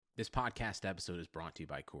This podcast episode is brought to you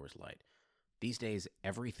by Coors Light. These days,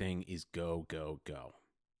 everything is go, go, go.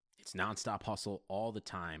 It's nonstop hustle all the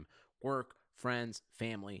time. Work, friends,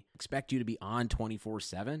 family expect you to be on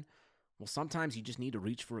 24/7. Well, sometimes you just need to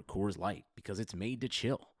reach for a Coors Light because it's made to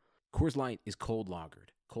chill. Coors Light is cold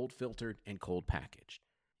lagered, cold filtered, and cold packaged.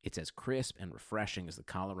 It's as crisp and refreshing as the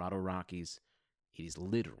Colorado Rockies. It is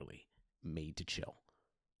literally made to chill.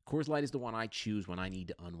 Coors Light is the one I choose when I need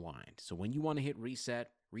to unwind. So when you want to hit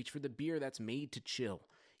reset, reach for the beer that's made to chill.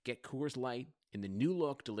 Get Coors Light in the new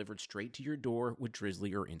look delivered straight to your door with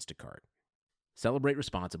Drizzly or Instacart. Celebrate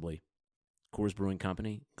responsibly. Coors Brewing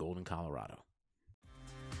Company, Golden, Colorado.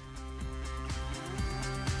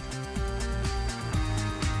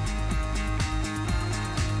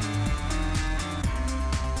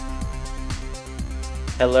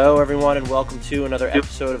 Hello, everyone, and welcome to another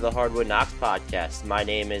episode of the Hardwood Knocks podcast. My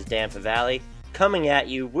name is Dan Favale, coming at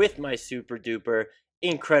you with my super duper,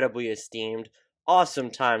 incredibly esteemed,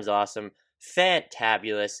 awesome times awesome,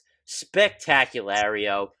 fantabulous,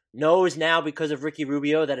 spectaculario, knows now because of Ricky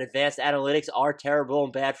Rubio that advanced analytics are terrible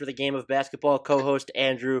and bad for the game of basketball, co-host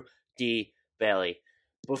Andrew D. Bailey.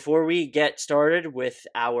 Before we get started with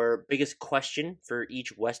our biggest question for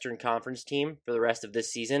each Western Conference team for the rest of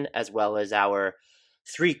this season, as well as our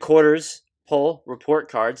 3/4 poll report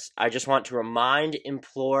cards, I just want to remind,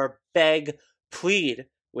 implore, beg, plead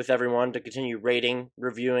with everyone to continue rating,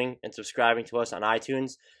 reviewing, and subscribing to us on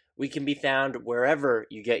iTunes. We can be found wherever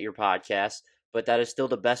you get your podcasts, but that is still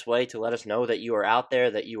the best way to let us know that you are out there,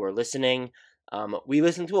 that you are listening. We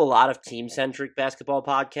listen to a lot of team-centric basketball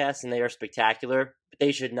podcasts, and they are spectacular, but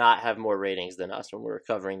they should not have more ratings than us when we're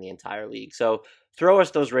covering the entire league. So throw us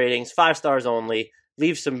those ratings, 5 stars only,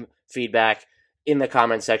 leave some feedback in the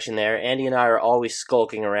comment section there. Andy and I are always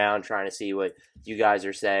skulking around trying to see what you guys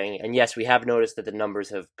are saying. And yes, we have noticed that the numbers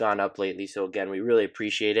have gone up lately. So again, we really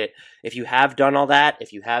appreciate it. If you have done all that,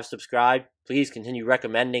 if you have subscribed, please continue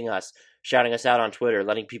recommending us, shouting us out on Twitter,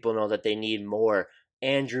 letting people know that they need more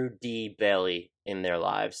Andrew D. Bailey in their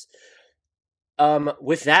lives.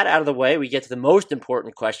 With that out of the way, we get to the most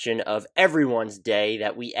important question of everyone's day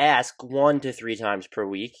that we ask 1 to 3 times per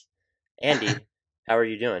week. Andy, how are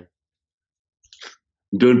you doing?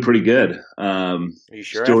 I'm doing pretty good. Are you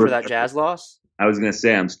sure after that Jazz loss? I was going to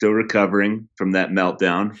say I'm still recovering from that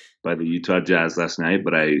meltdown by the Utah Jazz last night,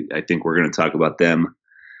 but I think we're going to talk about them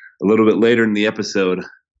a little bit later in the episode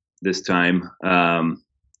this time.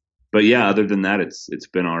 But yeah, other than that, it's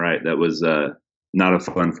been all right. That was not a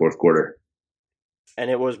fun fourth quarter.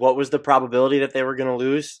 And what was the probability that they were going to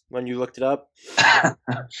lose when you looked it up?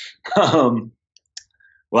 Well,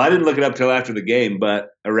 I didn't look it up till after the game, but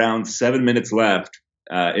around 7 minutes left,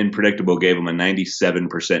 Unpredictable gave them a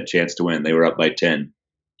 97% chance to win. They were up by 10.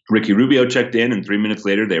 Ricky Rubio checked in, and 3 minutes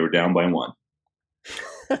later, they were down by 1.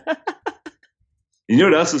 You know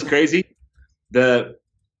what else is crazy?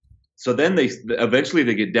 So then they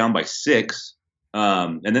get down by 6,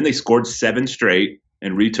 and then they scored 7 straight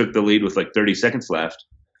and retook the lead with like 30 seconds left.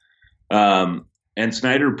 And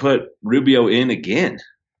Snyder put Rubio in again.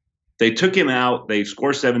 They took him out. They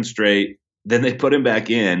scored 7 straight. Then they put him back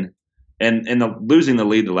in. And losing the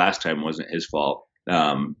lead the last time wasn't his fault.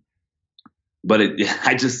 But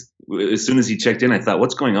as soon as he checked in, I thought,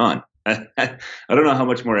 what's going on? I don't know how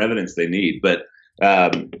much more evidence they need. But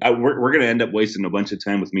we're going to end up wasting a bunch of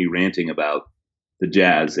time with me ranting about the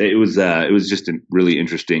Jazz. It was just a really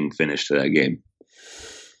interesting finish to that game.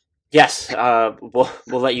 Yes, we'll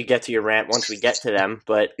let you get to your rant once we get to them,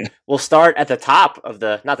 but we'll start at the top of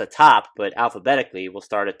not the top, but alphabetically, we'll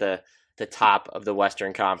start at the top of the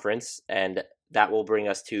Western Conference, and that will bring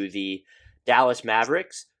us to the Dallas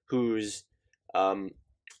Mavericks, whose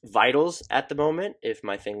vitals at the moment, if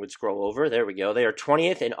my thing would scroll over, there we go, they are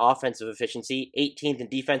 20th in offensive efficiency, 18th in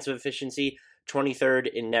defensive efficiency, 23rd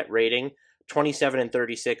in net rating, 27 and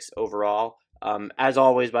 36 overall. As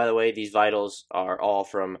always, by the way, these vitals are all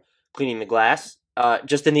from cleaning the glass.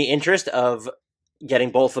 Just in the interest of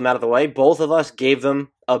getting both of them out of the way, both of us gave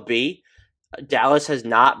them a B. Dallas has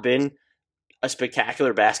not been a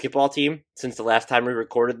spectacular basketball team since the last time we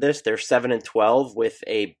recorded this. They're 7-12 with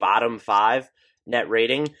a bottom 5 net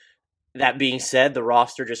rating. That being said, the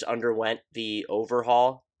roster just underwent the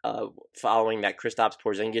overhaul following that Kristaps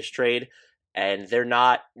Porzingis trade, and they're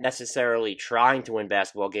not necessarily trying to win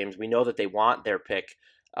basketball games. We know that they want their pick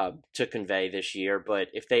to convey this year, but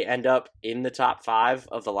if they end up in the top 5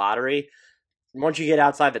 of the lottery, once you get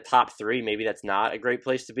outside the top 3, maybe that's not a great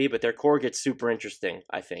place to be, but their core gets super interesting,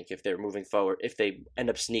 I think, if they're moving forward, if they end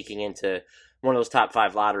up sneaking into one of those top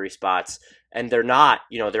 5 lottery spots. And they're not,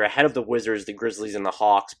 they're ahead of the Wizards, the Grizzlies, and the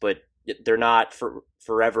Hawks, but they're not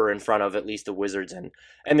forever in front of at least the Wizards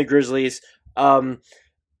and the Grizzlies.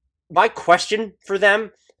 My question for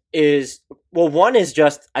them is, well, one is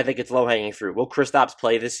just, I think it's low-hanging fruit. Will Kristaps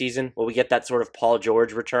play this season? Will we get that sort of Paul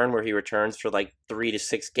George return where he returns for like 3 to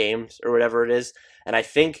 6 games or whatever it is? And I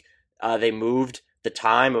think they moved the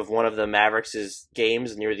time of one of the Mavericks'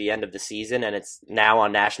 games near the end of the season, and it's now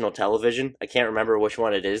on national television. I can't remember which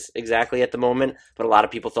one it is exactly at the moment, but a lot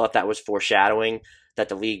of people thought that was foreshadowing that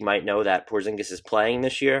the league might know that Porzingis is playing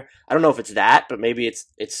this year. I don't know if it's that, but maybe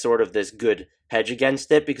it's sort of this good hedge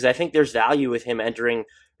against it, because I think there's value with him entering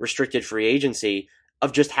restricted free agency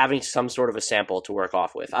of just having some sort of a sample to work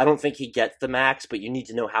off with. I don't think he gets the max, but you need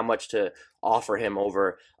to know how much to offer him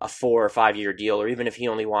over a 4 or 5 year deal, or even if he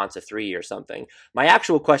only wants a 3 or something. My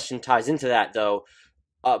actual question ties into that, though.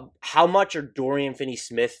 How much are Dorian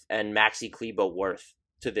Finney-Smith and Maxi Kleber worth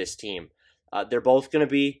to this team? They're both going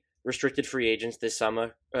to be restricted free agents this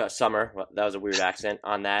summer. That was a weird accent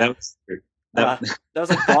on that. That was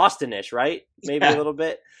like Boston-ish, right? Maybe a little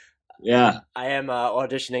bit. Yeah. I am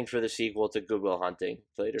auditioning for the sequel to Good Will Hunting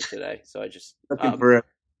later today, so I just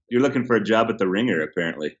you're looking for a job at the Ringer,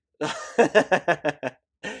 apparently.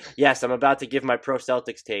 Yes, I'm about to give my pro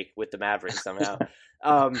Celtics take with the Mavericks somehow.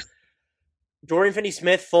 Dorian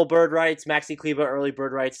Finney-Smith, full bird rights. Maxi Kleber, early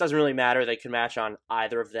bird rights. Doesn't really matter. They can match on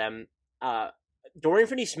either of them. Dorian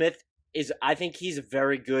Finney-Smith I think he's a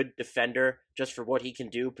very good defender just for what he can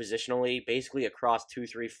do positionally, basically across 2,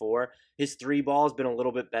 3, 4. His 3 ball has been a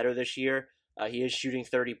little bit better this year. He is shooting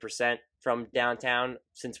 30% from downtown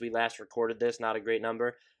since we last recorded this. Not a great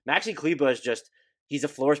number. Maxi Kleber is he's a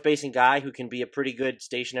floor spacing guy who can be a pretty good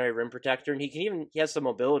stationary rim protector, and he has some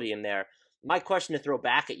mobility in there. My question to throw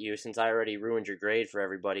back at you, since I already ruined your grade for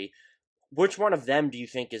everybody, which one of them do you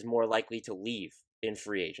think is more likely to leave in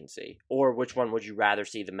free agency? Or which one would you rather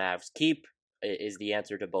see the Mavs keep? Is the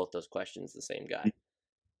answer to both those questions the same guy?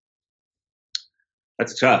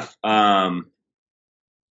 That's tough.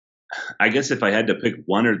 I guess if I had to pick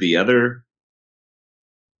one or the other,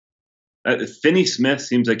 Finney-Smith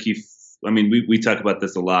seems like we talk about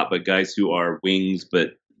this a lot, but guys who are wings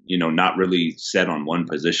but not really set on one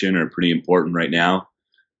position are pretty important right now.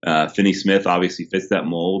 Finney-Smith obviously fits that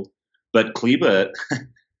mold, but Kleber's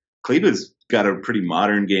got a pretty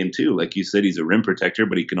modern game too. Like you said, he's a rim protector,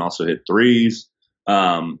 but he can also hit threes.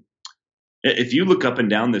 If you look up and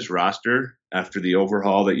down this roster after the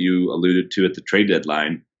overhaul that you alluded to at the trade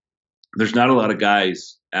deadline, there's not a lot of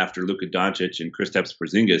guys after Luka Doncic and Kristaps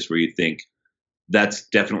Porzingis where you think that's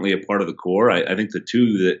definitely a part of the core. I think the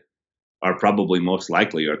two that are probably most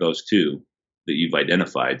likely are those two that you've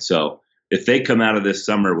identified. So if they come out of this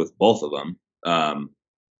summer with both of them,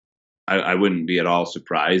 I wouldn't be at all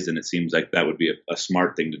surprised, and it seems like that would be a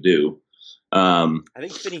smart thing to do. I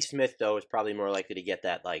think Finney-Smith, though, is probably more likely to get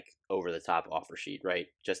that like over-the-top offer sheet, right?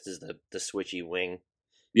 Just as the switchy wing.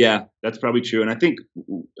 Yeah, that's probably true. And I think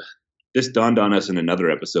this dawned on us in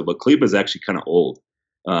another episode, but Kleber's actually kind of old.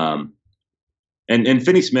 And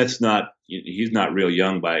Finney-Smith's he's not real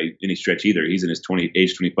young by any stretch either. He's in his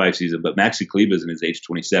age 25 season, but Maxi Kleber's in his age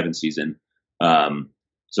 27 season.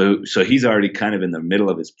 So he's already kind of in the middle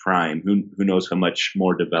of his prime. Who knows how much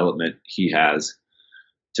more development he has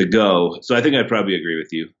to go. So I think I'd probably agree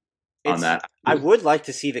with you on that. I would like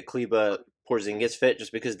to see the Kleber Porzingis fit,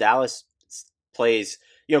 just because Dallas plays.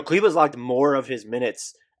 Kleber's logged more of his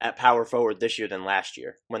minutes at power forward this year than last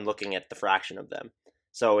year when looking at the fraction of them.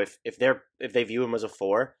 So if they view him as a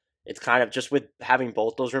 4, it's kind of just with having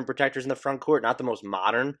both those rim protectors in the front court, not the most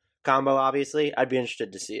modern combo, obviously. I'd be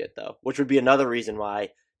interested to see it, though, which would be another reason why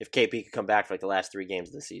if KP could come back for like the last 3 games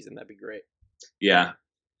of the season, that'd be great. Yeah.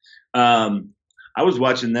 I was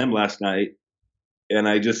watching them last night, and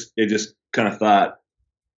I just kind of thought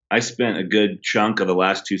I spent a good chunk of the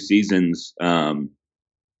last 2 seasons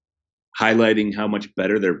highlighting how much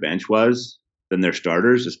better their bench was than their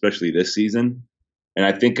starters, especially this season. And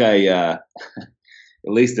I think I, at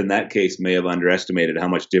least in that case, may have underestimated how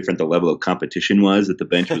much different the level of competition was that the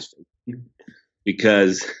bench was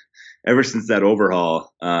because ever since that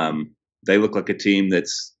overhaul, they look like a team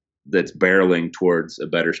that's barreling towards a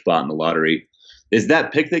better spot in the lottery. Is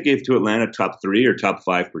that pick they gave to Atlanta top 3 or top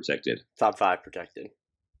 5 protected? Top 5 protected.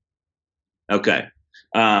 Okay.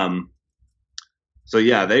 So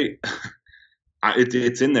yeah,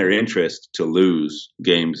 it's in their interest to lose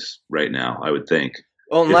games right now, I would think.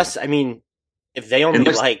 Well, if they only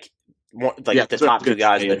the top 2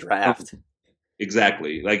 guys in the draft.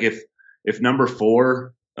 Exactly. Like if number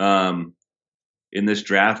 4 in this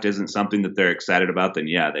draft isn't something that they're excited about, then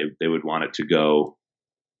yeah, they would want it to go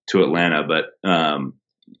to Atlanta. But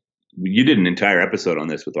you did an entire episode on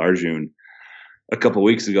this with Arjun a couple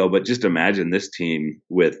weeks ago, but just imagine this team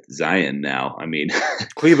with Zion now. I mean,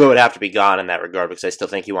 Kleba would have to be gone in that regard because I still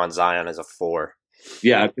think you want Zion as a 4.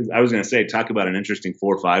 Yeah, I was going to say, talk about an interesting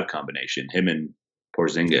 4-5 combination, him and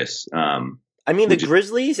Porzingis. I mean, the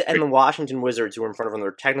Grizzlies and the Washington Wizards, who are in front of them,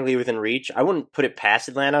 they're technically within reach. I wouldn't put it past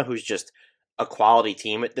Atlanta, who's just a quality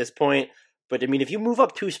team at this point. But, I mean, if you move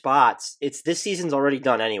up 2 spots, this season's already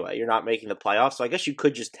done anyway. You're not making the playoffs, so I guess you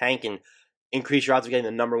could just tank and increase your odds of getting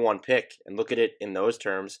the number 1 pick and look at it in those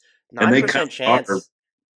terms. 9% chance.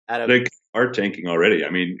 They are tanking already.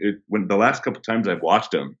 I mean, when the last couple times I've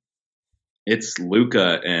watched them, it's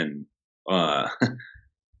Luka and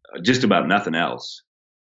just about nothing else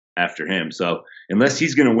after him. So unless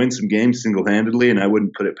he's going to win some games single-handedly, and I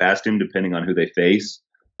wouldn't put it past him depending on who they face,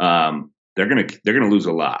 they're going to lose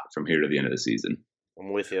a lot from here to the end of the season.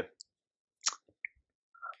 I'm with you.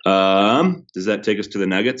 Does that take us to the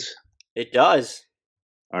Nuggets? It does.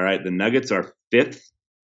 All right. The Nuggets are 5th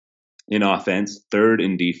in offense, 3rd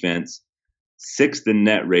in defense, 6th in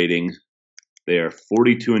net rating. They are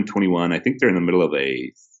 42-21. I think they're in the middle of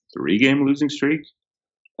a 3-game losing streak.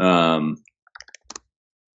 Yeah,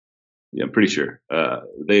 I'm pretty sure.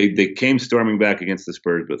 They came storming back against the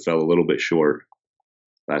Spurs, but fell a little bit short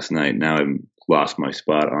last night. Now I've lost my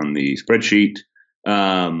spot on the spreadsheet.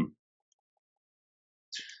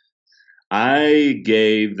 I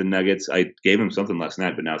gave the Nuggets. I gave them something last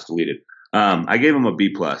night, but now it's deleted. I gave them a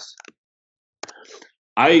B+.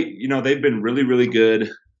 They've been really, really good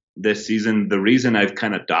this season. The reason I've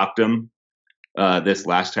kind of docked them this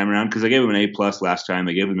last time around, because I gave them an A+ last time.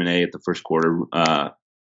 I gave them an A at the first quarter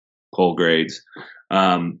poll grades.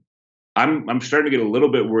 I'm starting to get a little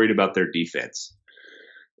bit worried about their defense.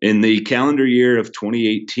 In the calendar year of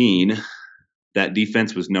 2018, that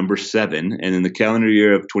defense was number 7, and in the calendar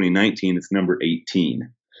year of 2019, it's number 18.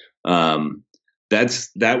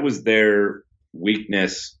 That was their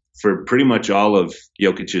weakness for pretty much all of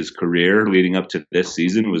Jokic's career leading up to this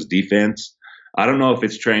season was defense. I don't know if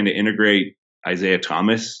it's trying to integrate Isaiah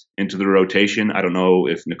Thomas into the rotation. I don't know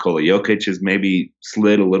if Nikola Jokic has maybe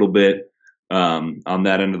slid a little bit on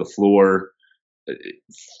that end of the floor.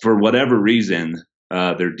 For whatever reason,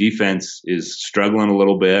 their defense is struggling a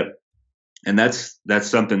little bit. And that's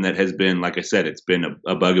something that has been, like I said, it's been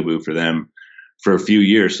a bugaboo for them for a few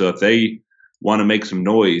years. So if they want to make some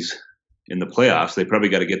noise in the playoffs, they probably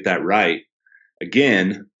got to get that right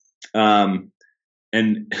again.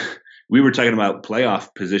 And we were talking about playoff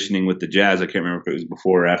positioning with the Jazz. I can't remember if it was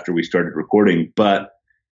before or after we started recording, but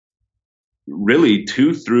really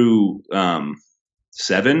 2 through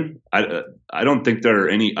 7, I don't think there are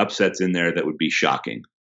any upsets in there that would be shocking.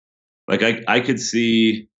 Like I could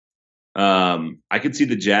see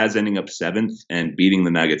the Jazz ending up 7th and beating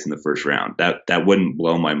the Nuggets in the first round. That wouldn't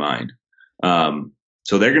blow my mind.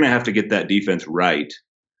 So they're going to have to get that defense right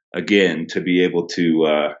again to be able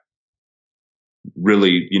to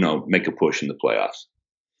really, make a push in the playoffs.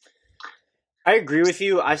 I agree with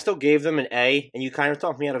you. I still gave them an A, and you kind of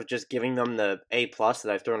talked me out of just giving them the A+ that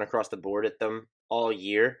I've thrown across the board at them all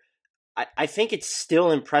year. I think it's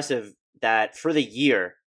still impressive that for the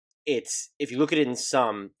year, if you look at it in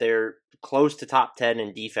sum, they're close to top 10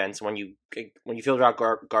 in defense. When you filter out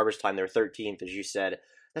garbage time, they're 13th, as you said.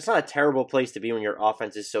 That's not a terrible place to be when your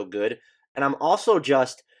offense is so good. And I'm also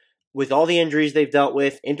just, with all the injuries they've dealt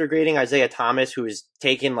with, integrating Isaiah Thomas, who has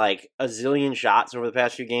taken like a zillion shots over the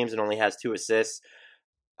past few games and only has 2 assists.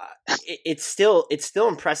 It's still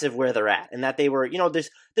impressive where they're at, and that they were, this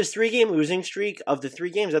 3-game losing streak. Of the 3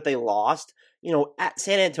 games that they lost, at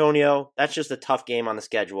San Antonio, that's just a tough game on the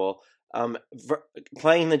schedule.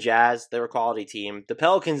 Playing the Jazz, they're a quality team. The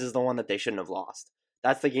Pelicans is the one that they shouldn't have lost.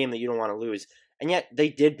 That's the game that you don't want to lose. And yet they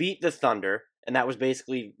did beat the Thunder, and that was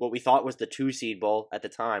basically what we thought was the 2-seed bowl at the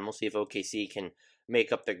time. We'll see if OKC can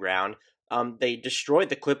make up the ground. They destroyed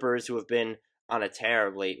the Clippers, who have been on a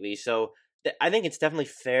tear lately. So I think it's definitely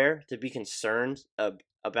fair to be concerned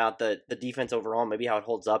about the defense overall, maybe how it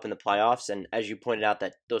holds up in the playoffs. And as you pointed out,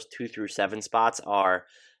 that those 2 through 7 spots are,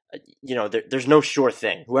 there's no sure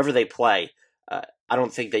thing. Whoever they play, I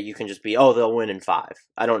don't think that you can just be, they'll win in 5.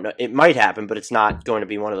 I don't know. It might happen, but it's not going to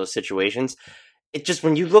be one of those situations. It just,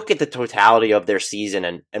 when you look at the totality of their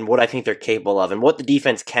season and what I think they're capable of and what the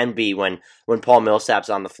defense can be when Paul Millsap's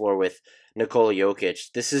on the floor with Nikola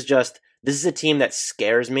Jokic, this is a team that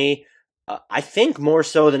scares me. I think more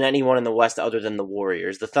so than anyone in the West other than the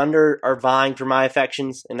Warriors. The Thunder are vying for my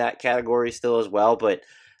affections in that category still as well, but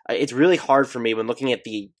it's really hard for me when looking at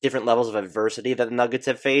the different levels of adversity that the Nuggets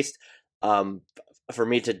have faced for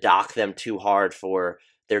me to dock them too hard for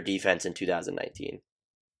their defense in 2019.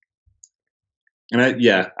 And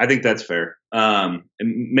I think that's fair. And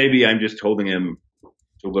maybe I'm just holding him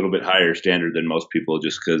to a little bit higher standard than most people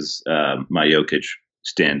just because my Jokic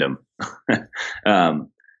stand him.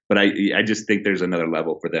 But I just think there's another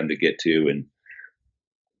level for them to get to. And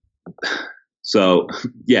so,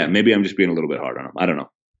 yeah, maybe I'm just being a little bit hard on him. I don't know.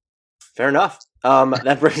 Fair enough.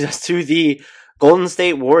 That brings us to the Golden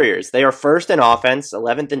State Warriors. They are first in offense,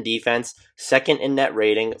 11th in defense, second in net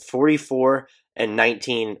rating, 44 and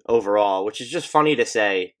 19 overall, which is just funny to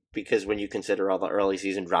say because when you consider all the early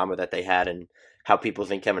season drama that they had and how people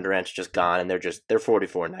think Kevin Durant's just gone and they're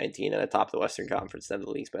 44 and 19 and atop the Western Conference, they're the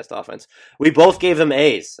league's best offense. We both gave them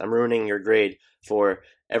A's. I'm ruining your grade for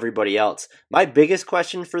everybody else. My biggest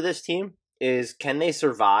question for this team is, can they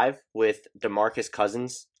survive with DeMarcus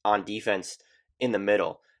Cousins on defense in the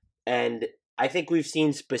middle? And I think we've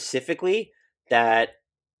seen specifically that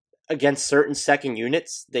against certain second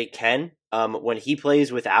units, they can. When he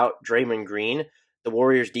plays without Draymond Green, the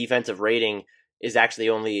Warriors' defensive rating is actually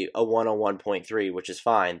only a 101.3, which is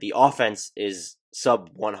fine. The offense is sub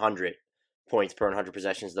 100 points per 100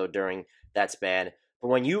 possessions, though, during that span. But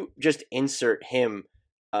when you just insert him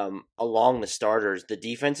along the starters, the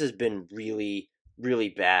defense has been really, really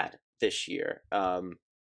bad this year.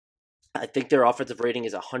 I think their offensive rating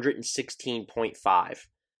is 116.5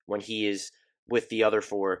 when he is with the other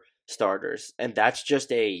four starters. And that's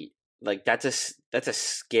just that's a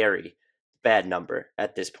scary bad number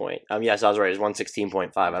at this point. Yes, I was right. It's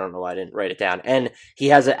 116.5. I don't know why I didn't write it down. And he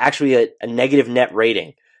has actually a negative net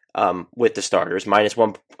rating with the starters, minus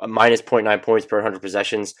 0.9 points per 100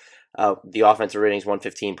 possessions. The offensive rating is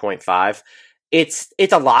 115.5. It's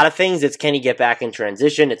a lot of things. It's, can he get back in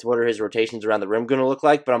transition? It's, what are his rotations around the rim going to look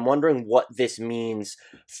like? But I'm wondering what this means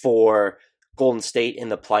for Golden State in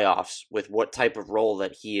the playoffs with what type of role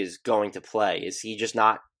that he is going to play. Is he just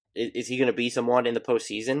not? Is he going to be someone in the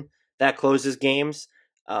postseason that closes games?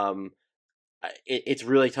 It's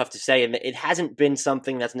really tough to say, and it hasn't been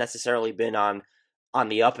something that's necessarily been on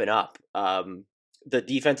the up and up. The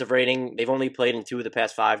defensive rating, they've only played in 2 of the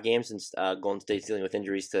past 5 games since Golden State's dealing with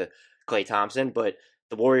injuries to Klay Thompson, but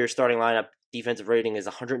the Warriors starting lineup defensive rating is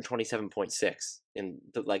 127.6 in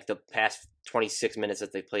the past 26 minutes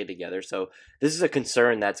that they played together. So this is a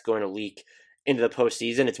concern that's going to leak into the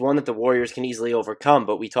postseason. It's one that the Warriors can easily overcome,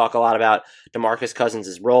 but we talk a lot about DeMarcus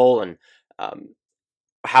Cousins' role and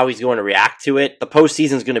how he's going to react to it. The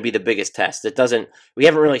postseason is going to be the biggest test. We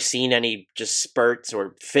haven't really seen any just spurts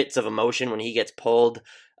or fits of emotion when he gets pulled.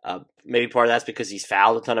 Maybe part of that's because he's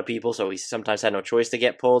fouled a ton of people, so he's sometimes had no choice to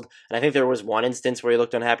get pulled. And I think there was one instance where he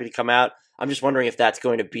looked unhappy to come out. I'm just wondering if that's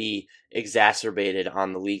going to be exacerbated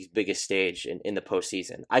on the league's biggest stage in the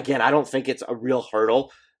postseason. Again, I don't think it's a real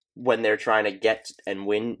hurdle when they're trying to get and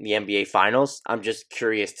win the NBA Finals. I'm just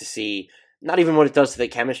curious to see not even what it does to the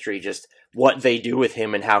chemistry, just what they do with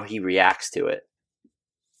him and how he reacts to it.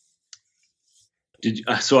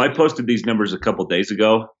 So I posted these numbers a couple days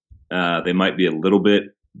ago. They might be a little bit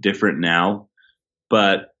different now,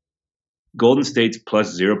 but Golden State's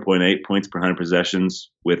plus 0.8 points per 100 possessions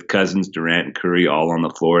with Cousins, Durant, and Curry all on the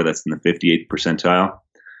floor. That's in the 58th percentile.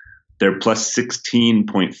 They're plus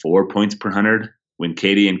 16.4 points per 100 when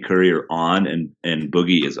Katie and Curry are on and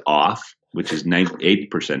Boogie is off, which is 98th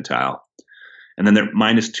percentile. And then they're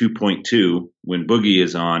minus 2.2 when Boogie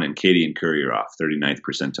is on and Katie and Curry are off, 39th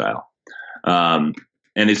percentile.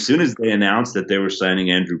 And as soon as they announced that they were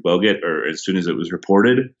signing Andrew Bogut, or as soon as it was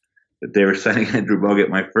reported that they were signing Andrew Bogut,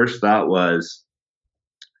 my first thought was,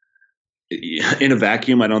 in a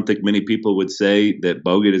vacuum, I don't think many people would say that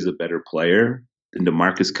Bogut is a better player than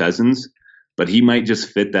DeMarcus Cousins, but he might just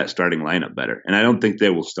fit that starting lineup better. And I don't think they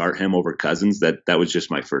will start him over Cousins. That was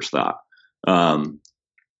just my first thought.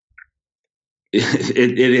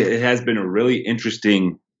 It has been a really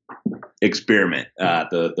interesting experiment,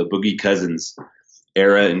 the Boogie Cousins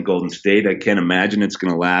era in Golden State. I can't imagine it's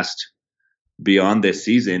going to last beyond this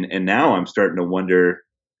season. And now I'm starting to wonder,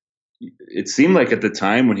 it seemed like at the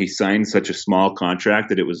time when he signed such a small contract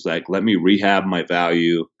that it was like, let me rehab my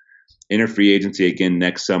value, enter free agency again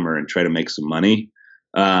next summer and try to make some money.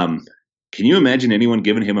 Can you imagine anyone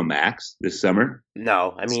giving him a max this summer?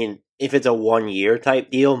 No. I mean, if it's a 1-year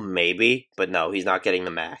type deal, maybe, but no, he's not getting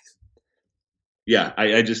the max. Yeah,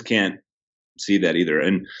 I just can't see that either.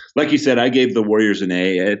 And like you said, I gave the Warriors an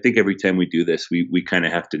A. I think every time we do this, we kind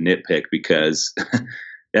of have to nitpick because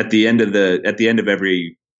at the end of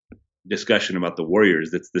every discussion about the Warriors,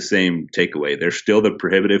 that's the same takeaway. They're still the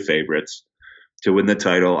prohibitive favorites to win the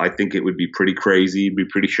title. I think it would be pretty crazy, be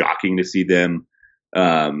pretty shocking to see them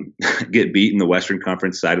get beat in the Western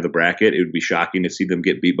Conference side of the bracket. It would be shocking to see them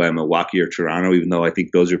get beat by Milwaukee or Toronto, even though I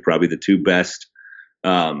think those are probably the two best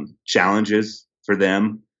challenges for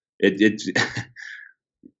them It's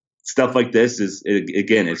stuff like this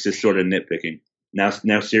again, it's just sort of nitpicking.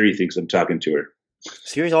 Now Siri thinks I'm talking to her.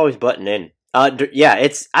 Siri's always butting in.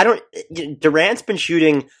 Durant's been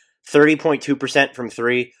shooting 30.2% from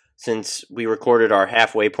three since we recorded our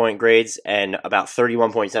halfway point grades, and about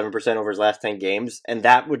 31.7% over his last 10 games. And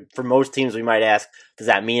that would, for most teams, we might ask, does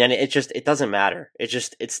that mean anything? It doesn't matter.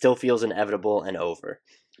 It still feels inevitable and over.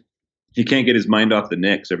 He can't get his mind off the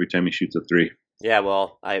Knicks every time he shoots a three. Yeah,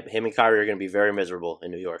 well, him and Kyrie are going to be very miserable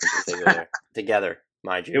in New York if they go there together,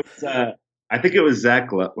 mind you. I think it was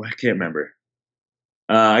Zach Lowe. I can't remember.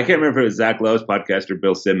 I can't remember if it was Zach Lowe's podcast or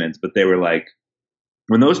Bill Simmons, but they were like,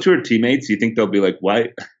 when those two are teammates, you think they'll be like, why?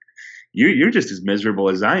 You're just as miserable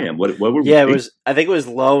as I am. What were we thinking? I think it was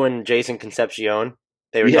Lowe and Jason Concepcion.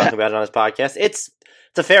 They were talking about it on his podcast. It's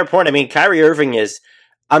a fair point. I mean, Kyrie Irving is.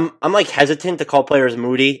 I'm like hesitant to call players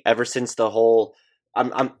moody ever since the whole.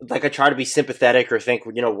 I'm like, I try to be sympathetic or think,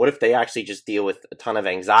 what if they actually just deal with a ton of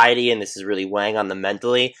anxiety and this is really weighing on them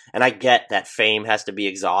mentally? And I get that fame has to be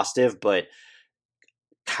exhaustive, but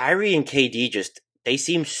Kyrie and KD they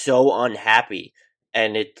seem so unhappy.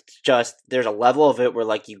 And it's just, there's a level of it where,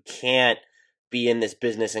 like, you can't be in this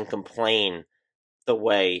business and complain the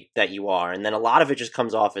way that you are. And then a lot of it just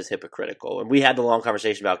comes off as hypocritical. And we had the long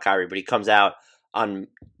conversation about Kyrie, but he comes out on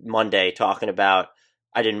Monday talking about,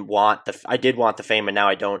 I did want the fame and now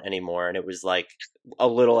I don't anymore. And it was like a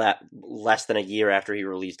little less than a year after he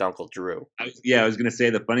released Uncle Drew. I was going to say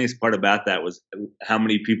the funniest part about that was how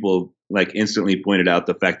many people like instantly pointed out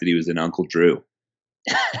the fact that he was in Uncle Drew.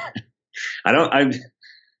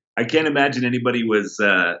 I can't imagine anybody was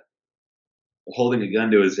holding a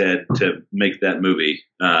gun to his head to make that movie.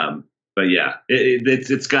 But yeah,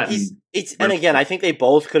 it's gotten. And again, I think they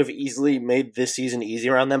both could have easily made this season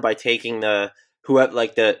easier on them by taking the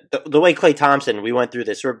way Klay Thompson. We went through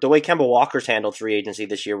this, or the way Kemba Walker's handled free agency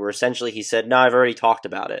this year, where essentially he said, "No, I've already talked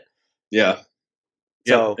about it." Yeah.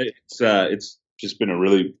 So it's just been a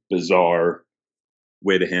really bizarre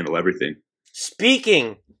way to handle everything.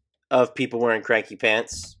 Speaking of people wearing cranky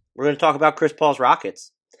pants, we're going to talk about Chris Paul's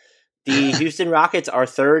Rockets. The Houston Rockets are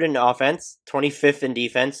 3rd in offense, 25th in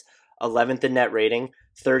defense, 11th in net rating,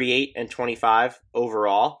 38 and 25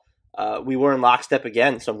 overall. We were in lockstep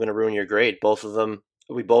again, so I'm going to ruin your grade. Both of them,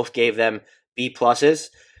 we both gave them B pluses.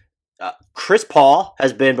 Chris Paul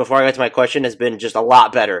has been, before I get to my question, has been just a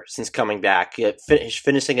lot better since coming back. His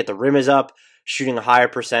finishing at the rim is up, shooting a higher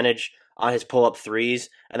percentage on his pull-up threes,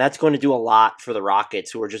 and that's going to do a lot for the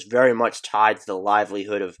Rockets, who are just very much tied to the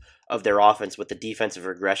livelihood of their offense with the defensive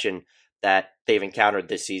regression that they've encountered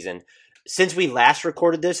this season. Since we last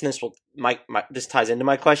recorded this, and this ties into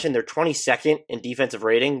my question, they're 22nd in defensive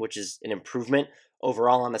rating, which is an improvement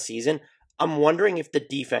overall on the season. I'm wondering if the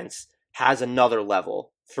defense has another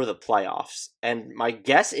level for the playoffs, and my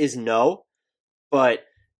guess is no, but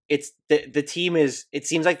it's the team is. It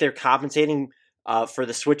seems like they're compensating for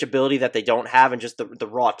the switchability that they don't have and just the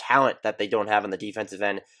raw talent that they don't have on the defensive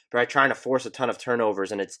end by trying to force a ton of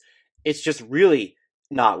turnovers, and it's just really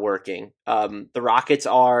not working. The Rockets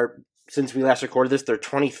are, since we last recorded this, they're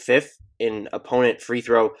 25th in opponent free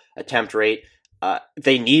throw attempt rate.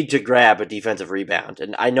 They need to grab a defensive rebound,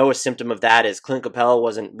 and I know a symptom of that is Clint Capella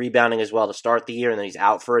wasn't rebounding as well to start the year, and then he's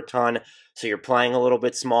out for a ton, so you're playing a little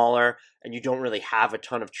bit smaller, and you don't really have a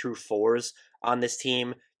ton of true fours on this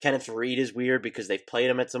team. Kenneth Reed is weird because they've played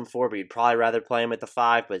him at some 4, but you'd probably rather play him at the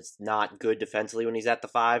 5, but it's not good defensively when he's at the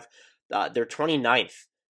 5. They're 29th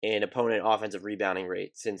in opponent offensive rebounding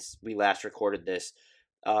rate since we last recorded this.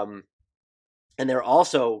 And they're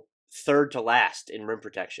also 3rd to last in rim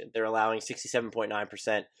protection. They're allowing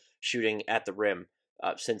 67.9% shooting at the rim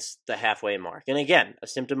since the halfway mark. And again, a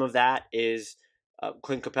symptom of that is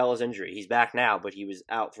Clint Capella's injury. He's back now, but he was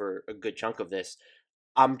out for a good chunk of this.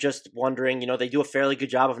 I'm just wondering, they do a fairly good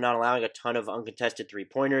job of not allowing a ton of uncontested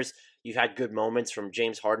three-pointers. You've had good moments from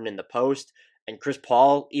James Harden in the post, and Chris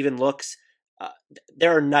Paul even looks,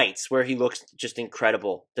 there are nights where he looks just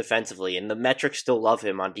incredible defensively, and the metrics still love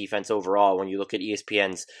him on defense overall when you look at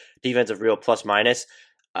ESPN's defensive real plus-minus.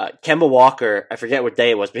 Kemba Walker, I forget what day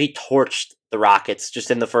it was, but he torched the Rockets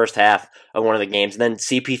just in the first half of one of the games, and then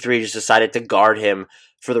CP3 just decided to guard him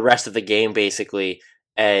for the rest of the game, basically,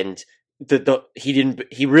 and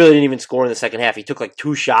he really didn't even score in the second half. He took like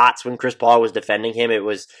 2 shots when Chris Paul was defending him. It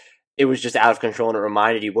was just out of control, and it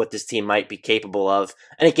reminded you what this team might be capable of.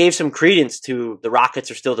 And it gave some credence to the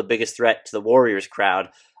Rockets are still the biggest threat to the Warriors crowd.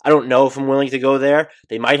 I don't know if I'm willing to go there.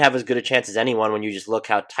 They might have as good a chance as anyone when you just look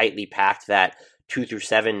how tightly packed that 2 through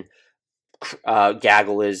 7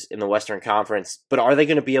 gaggle is in the Western Conference. But are they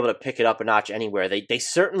going to be able to pick it up a notch anywhere? They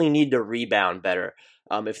certainly need to rebound better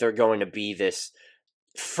if they're going to be this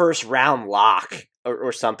first round lock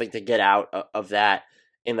or something to get out of that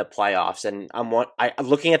in the playoffs. And I'm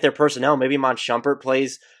looking at their personnel. Maybe Mon Shumpert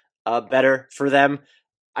plays better for them.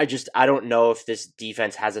 I don't know if this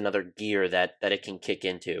defense has another gear that it can kick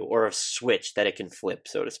into, or a switch that it can flip,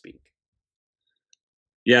 so to speak.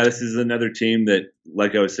 Yeah, this is another team that,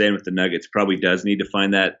 like I was saying with the Nuggets, probably does need to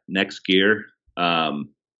find that next gear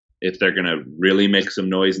if they're going to really make some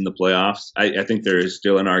noise in the playoffs. I think there is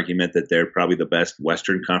still an argument that they're probably the best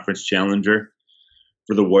Western Conference challenger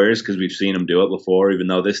for the Warriors, because we've seen them do it before, even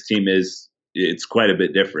though this team it's quite a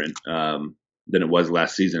bit different than it was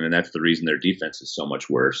last season, and that's the reason their defense is so much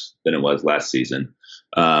worse than it was last season.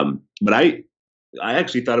 But I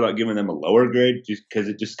actually thought about giving them a lower grade just because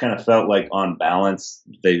it just kind of felt like, on balance,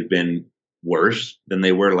 they've been worse than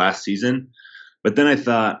they were last season. But then I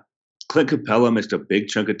thought Clint Capella missed a big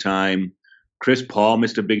chunk of time. Chris Paul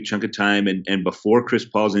missed a big chunk of time. And before Chris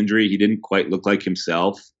Paul's injury, he didn't quite look like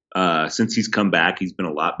himself. Since he's come back, he's been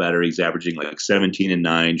a lot better. He's averaging like 17 and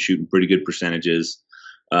 9, shooting pretty good percentages.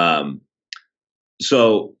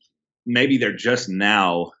 So maybe they're just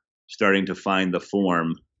now starting to find the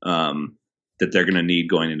form that they're going to need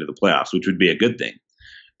going into the playoffs, which would be a good thing.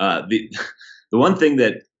 The one thing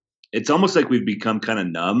that it's almost like we've become kind of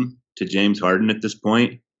numb to James Harden at this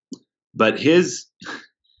point, but he's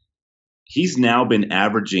now been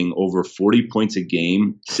averaging over 40 points a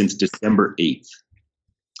game since December 8th.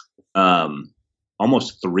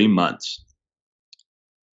 Almost 3 months.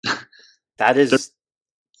 That is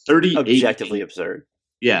 38 objectively absurd.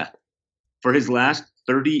 Yeah. For his last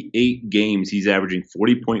 38 games, he's averaging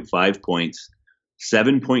 40.5 points,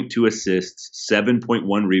 7.2 assists,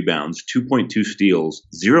 7.1 rebounds, 2.2 steals,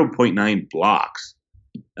 0.9 blocks,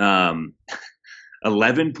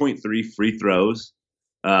 11.3 free throws,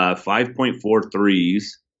 5.4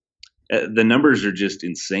 threes. The numbers are just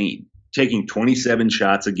insane. Taking 27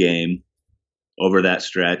 shots a game over that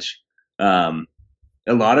stretch. A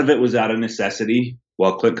lot of it was out of necessity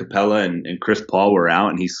while Clint Capella and Chris Paul were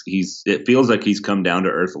out, and it feels like he's come down to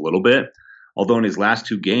earth a little bit. Although in his last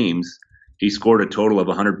 2 games, he scored a total of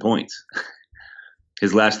 100 points.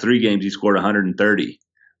 His last 3 games, he scored 130.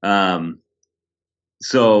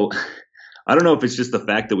 So I don't know if it's just the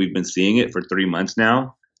fact that we've been seeing it for 3 months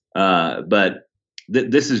now, but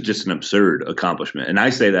this is just an absurd accomplishment. And I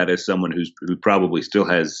say that as someone who probably still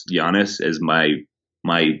has Giannis as my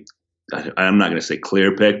I'm not going to say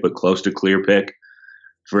clear pick, but close to clear pick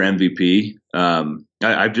for MVP.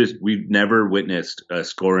 We've never witnessed a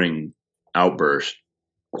scoring outburst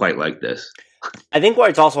quite like this. I think why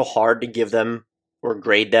it's also hard to give them or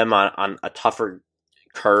grade them on a tougher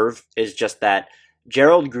curve is just that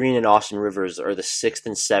Gerald Green and Austin Rivers are the 6th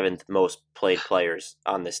and 7th most played players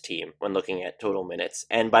on this team when looking at total minutes.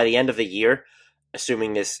 And by the end of the year,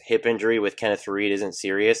 assuming this hip injury with Kenneth Faried isn't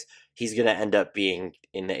serious, he's going to end up being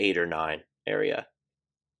in the 8 or 9 area.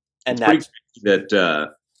 And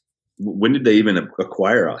when did they even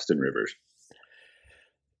acquire Austin Rivers?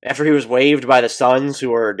 After he was waived by the Suns,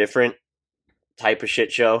 who are a different type of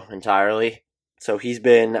shit show entirely. So he's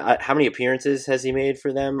been how many appearances has he made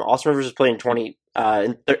for them? Austin Rivers has played in 20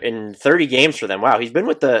 in 30 games for them. Wow, he's been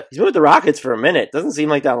with the Rockets for a minute. Doesn't seem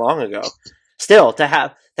like that long ago. Still, to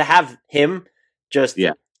have him just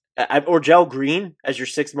or Gerald Green as your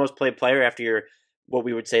 6th most played player after your what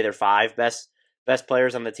we would say their 5 best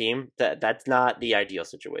players on the team, that's not the ideal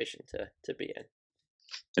situation to be in.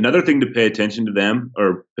 Another thing to pay attention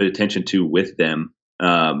to with them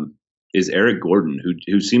is Eric Gordon,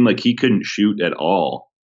 who seemed like he couldn't shoot at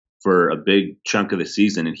all for a big chunk of the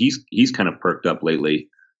season, and he's kind of perked up lately.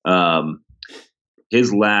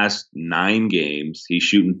 His last 9 games, he's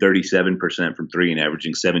shooting 37% from 3 and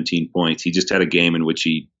averaging 17 points. He just had a game in which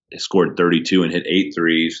he scored 32 and hit 8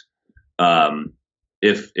 threes.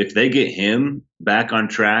 If they get him back on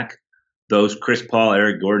track, those Chris Paul,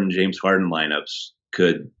 Eric Gordon, James Harden lineups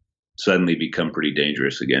could suddenly become pretty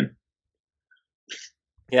dangerous again.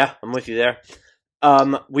 Yeah, I'm with you there.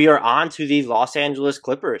 We are on to the Los Angeles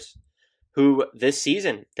Clippers, who this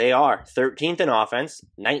season, they are 13th in offense,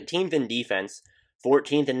 19th in defense,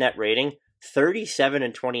 14th in net rating, 37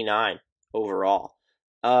 and 29 overall.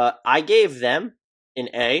 I gave them an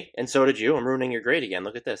A, and so did you. I'm ruining your grade again.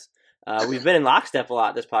 Look at this. We've been in lockstep a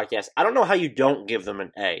lot this podcast. I don't know how you don't give them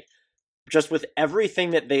an A. Just with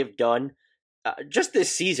everything that they've done just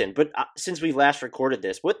this season, but since we last recorded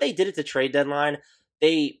this, what they did at the trade deadline,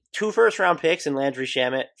 2 first-round picks and Landry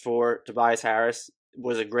Shamet for Tobias Harris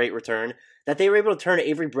was a great return. That they were able to turn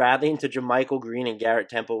Avery Bradley into JaMychal Green and Garrett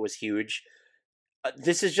Temple was huge.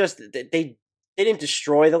 This is just, they didn't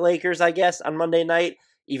destroy the Lakers, I guess, on Monday night,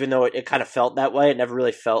 even though it kind of felt that way. It never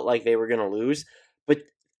really felt like they were going to lose.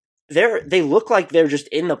 but they look like they're just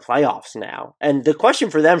in the playoffs now. And the question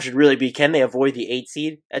for them should really be, can they avoid the 8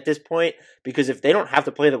 seed at this point? Because if they don't have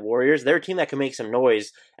to play the Warriors, they're a team that can make some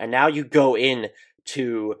noise. And now you go in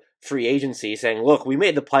to free agency saying, look, we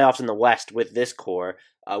made the playoffs in the West with this core.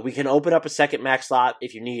 We can open up a second max slot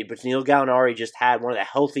if you need, but Danilo Gallinari just had one of the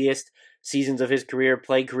healthiest seasons of his career,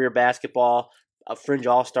 played career basketball, a fringe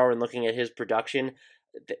all-star when looking at his production.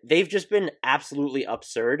 They've just been absolutely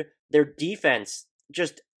absurd. Their defense,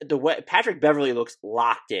 just the way Patrick Beverley looks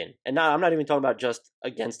locked in. And I'm not even talking about just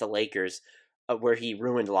against the Lakers where he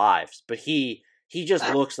ruined lives, but he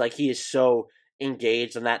just looks like he is so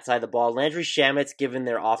engaged on that side of the ball. Landry Shamet's given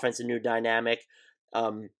their offense a new dynamic.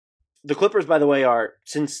 The Clippers, by the way, are,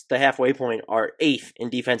 since the halfway point, are 8th in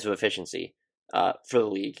defensive efficiency for the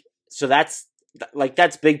league. So that's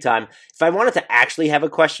big time. If I wanted to actually have a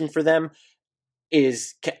question for them,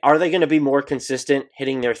 are they going to be more consistent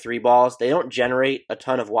hitting their 3 balls? They don't generate a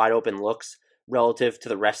ton of wide open looks relative to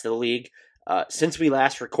the rest of the league. Since we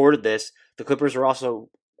last recorded this, the Clippers are also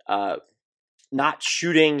not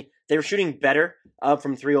shooting. They were shooting better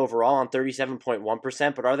from 3 overall on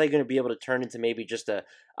 37.1%, but are they going to be able to turn into maybe just a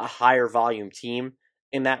higher volume team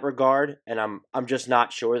in that regard? And I'm just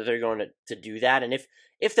not sure that they're going to do that. And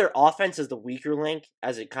if their offense is the weaker link,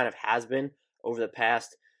 as it kind of has been over the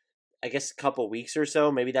past, I guess, couple weeks or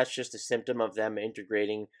so, maybe that's just a symptom of them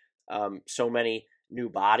integrating so many new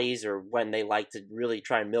bodies, or when they like to really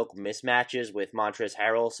try and milk mismatches with Montrezl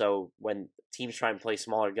Harrell. So when teams try and play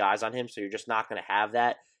smaller guys on him, so you're just not going to have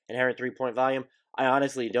that inherent 3-point volume. I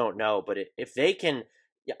honestly don't know, but if they can,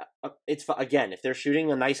 it's again, if they're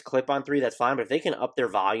shooting a nice clip on 3, that's fine. But if they can up their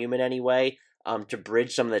volume in any way to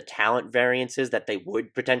bridge some of the talent variances that they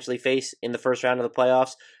would potentially face in the first round of the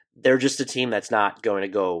playoffs, they're just a team that's not going to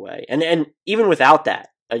go away. And even without that,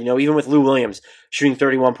 even with Lou Williams shooting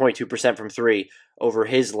 31.2% from 3 over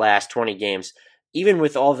his last 20 games, even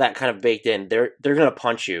with all of that kind of baked in, they're going to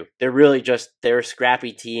punch you. They're a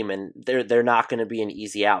scrappy team, and they're not going to be an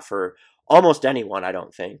easy out for almost anyone, I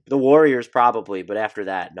don't think. The Warriors probably, but after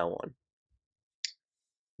that, no one.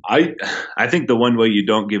 I think the one way you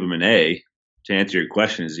don't give them an A, to answer your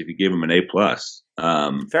question, is if you give them an A+.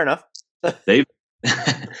 Fair enough.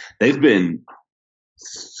 they've been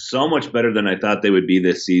so much better than I thought they would be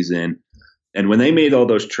this season. And when they made all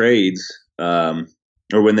those trades,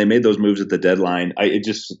 or when they made those moves at the deadline, it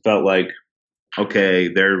just felt like, okay,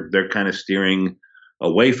 they're kind of steering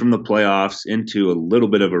away from the playoffs into a little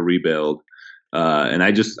bit of a rebuild. And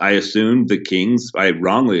I assumed the Kings, I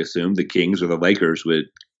wrongly assumed the Kings or the Lakers would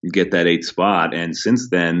get that 8th spot. And since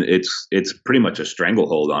then, it's pretty much a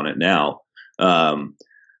stranglehold on it now.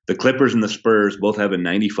 The Clippers and the Spurs both have a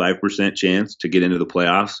 95% chance to get into the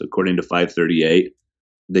playoffs, according to 538.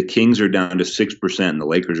 The Kings are down to 6%, and the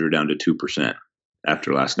Lakers are down to 2%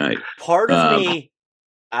 after last night. Part of me,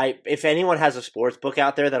 if anyone has a sports book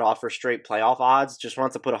out there that offers straight playoff odds, just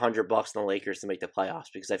wants to put $100 in the Lakers to make the playoffs,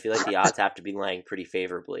 because I feel like the odds have to be laying pretty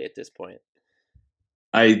favorably at this point.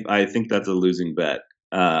 I think that's a losing bet.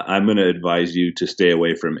 I'm going to advise you to stay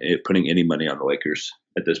away from putting any money on the Lakers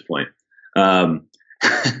at this point.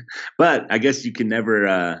 But I guess you can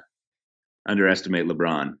never underestimate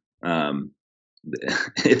LeBron.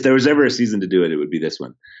 If there was ever a season to do it, it would be this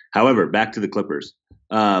one. However, back to the Clippers.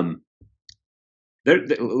 Like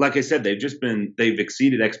I said, they've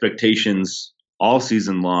exceeded expectations all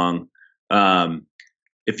season long.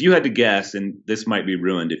 If you had to guess, and this might be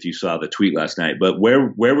ruined if you saw the tweet last night, but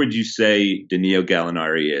where would you say Danilo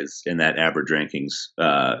Gallinari is in that average rankings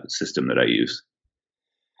system that I use?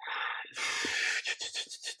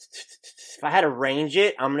 If I had to range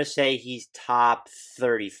it, I'm going to say he's top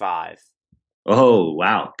 35. Oh,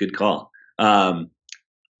 wow. Good call.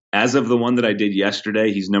 As of the one that I did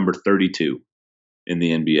yesterday, he's number 32 in the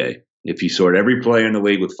NBA. If you sort every player in the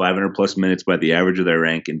league with 500 plus minutes by the average of their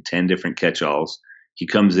rank and 10 different catch-alls, he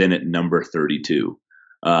comes in at number 32.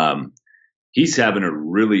 He's having a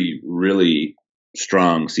really, really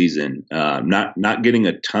strong season. Not getting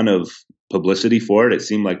a ton of publicity for it. It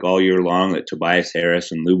seemed like all year long that Tobias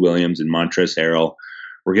Harris and Lou Williams and Montrezl Harrell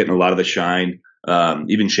were getting a lot of the shine.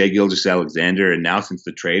 Even Shai Gilgeous-Alexander, and now since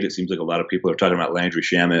the trade, it seems like a lot of people are talking about Landry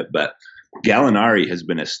Shamet. But Gallinari has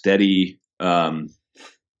been a steady.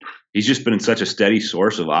 He's just been such a steady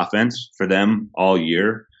source of offense for them all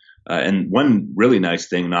year. And one really nice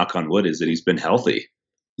thing, knock on wood, is that he's been healthy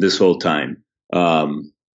this whole time.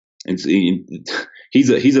 He's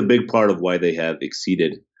a big part of why they have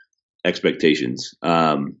exceeded expectations.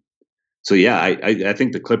 So yeah, I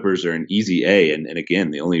think the Clippers are an easy A, and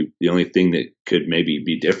again, the only thing that could maybe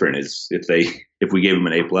be different is if we gave them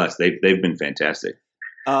an A+. They've been fantastic.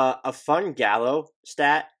 A fun Gallo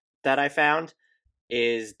stat that I found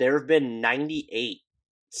is there have been 99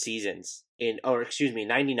 seasons in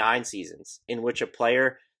which a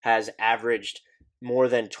player has averaged more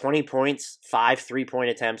than 20 points, 5 3-point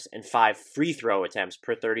attempts, and 5 free throw attempts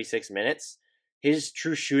per 36 minutes. His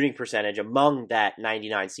true shooting percentage among that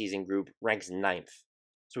 99 season group ranks 9th.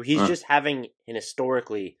 So he's just having an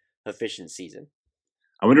historically efficient season.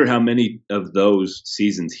 I wonder how many of those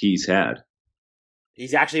seasons he's had.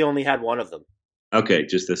 He's actually only had one of them. Okay,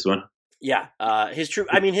 just this one. Yeah, his true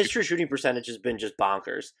shooting percentage has been just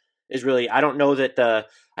bonkers. Is really, I don't know that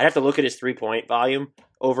I'd have to look at his 3-point volume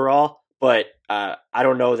overall, but I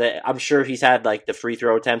don't know that. I'm sure he's had like the free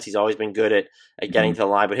throw attempts. He's always been good at getting to the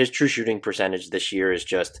line, but his true shooting percentage this year is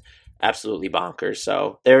just absolutely bonkers.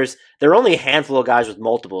 So there are only a handful of guys with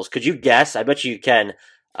multiples. Could you guess? I bet you can.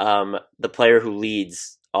 The player who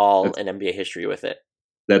leads all in NBA history with it.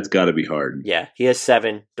 That's got to be hard. Yeah, he has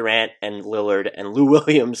 7. Durant and Lillard and Lou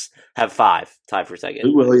Williams have 5, tied for second.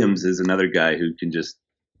 Lou Williams is another guy who can just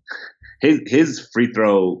his free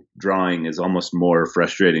throw drawing is almost more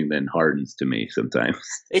frustrating than Harden's to me sometimes.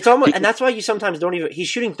 It's almost, and that's why you sometimes don't even. He's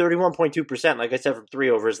shooting 31.2%, like I said, from 3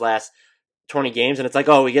 over his last 20 games, and it's like,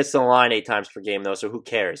 oh, he gets to the line 8 times per game though, so who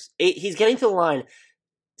cares? He's getting to the line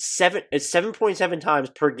 7.7 times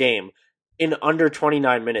per game in under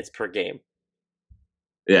 29 minutes per game.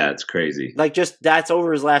 Yeah, it's crazy. Like, just that's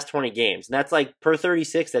over his last 20 games, and that's like per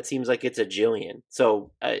 36. That seems like it's a jillion.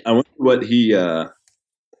 So I wonder what he.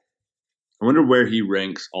 I wonder where he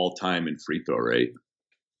ranks all time in free throw rate.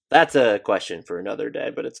 That's a question for another day,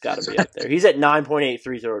 but it's got to be up there. He's at 9.8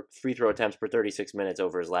 free throw attempts per 36 minutes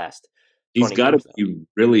over his last. He's got to be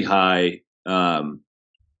really high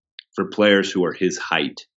for players who are his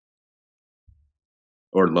height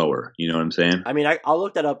or lower. You know what I'm saying? I mean, I'll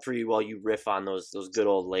look that up for you while you riff on those good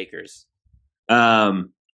old Lakers.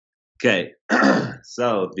 Okay,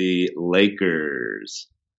 so the Lakers,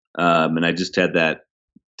 and I just had that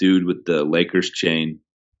dude with the Lakers chain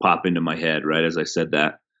pop into my head right as I said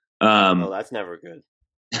that. That's never good.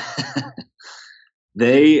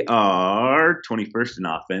 They are 21st in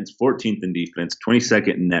offense, 14th in defense,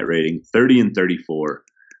 22nd in net rating, 30 and 34.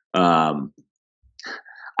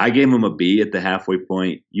 I gave them a B at the halfway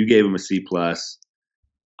point. You gave them a C+.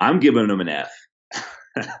 I'm giving them an F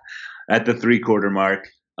at the 3-quarter mark.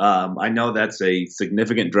 I know that's a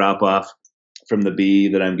significant drop off from the B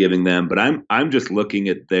that I'm giving them, but I'm just looking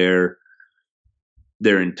at their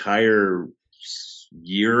entire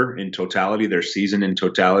year in totality, their season in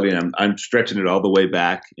totality, and I'm stretching it all the way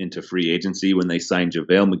back into free agency when they signed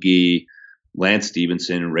JaVale McGee, Lance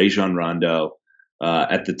Stevenson, Rajon Rondo.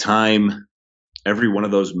 At the time, every one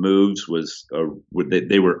of those moves was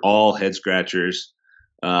they were all head scratchers,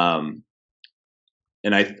 and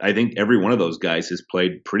I think every one of those guys has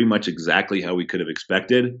played pretty much exactly how we could have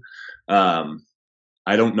expected.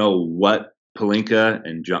 I don't know what Pelinka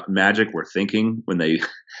and Magic were thinking when they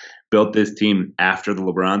built this team after the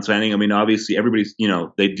LeBron signing. I mean, obviously everybody's,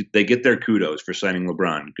 they get their kudos for signing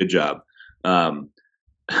LeBron. Good job.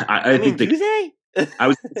 I think do they? I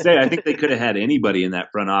was going to say, I think they could have had anybody in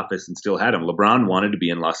that front office and still had him. LeBron wanted to be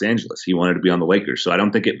in Los Angeles. He wanted to be on the Lakers. So I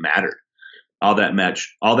don't think it mattered all that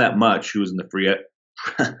much who was in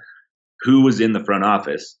the who was in the front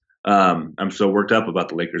office. I'm so worked up about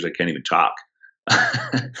the Lakers I can't even talk.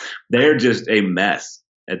 They're just a mess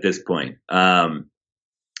at this point.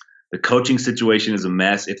 The coaching situation is a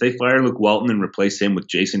mess. If they fire Luke Walton and replace him with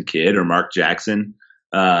Jason Kidd or Mark Jackson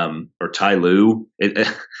or Ty Lue,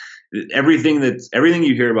 everything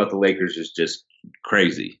you hear about the Lakers is just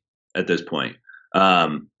crazy at this point.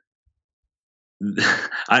 I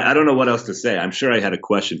don't know what else to say. I'm sure I had a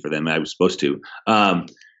question for them. I was supposed to.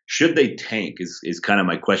 Should they tank is kind of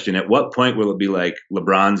my question. At what point will it be like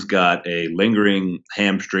LeBron's got a lingering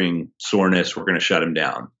hamstring soreness? We're going to shut him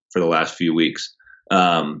down for the last few weeks.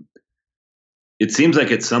 It seems like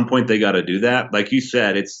at some point they got to do that. Like you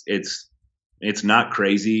said, it's not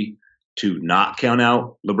crazy to not count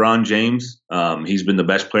out LeBron James. He's been the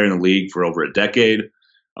best player in the league for over a decade,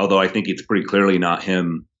 although I think it's pretty clearly not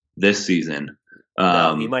him this season.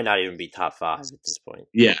 No, he might not even be top 5 at this point.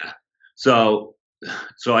 Yeah. So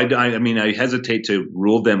I mean, I hesitate to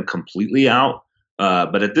rule them completely out.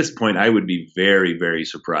 But at this point, I would be very, very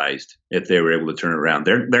surprised if they were able to turn it around.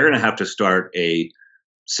 They're going to have to start a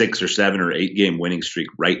 6 or 7 or 8 game winning streak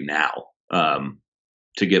right now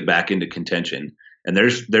to get back into contention. And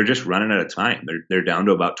they're just running out of time. They're down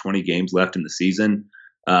to about 20 games left in the season.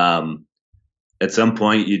 At some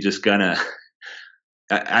point, you just gotta.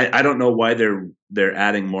 I don't know why they're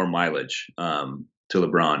adding more mileage to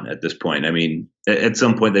LeBron at this point. I mean, at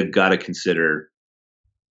some point they've got to consider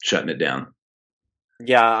shutting it down.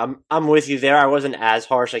 Yeah, I'm with you there. I wasn't as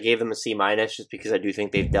harsh. I gave them a C- just because I do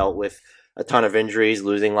think they've dealt with a ton of injuries,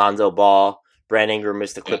 losing Lonzo Ball. Brandon Ingram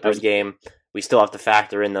missed the Clippers game. We still have to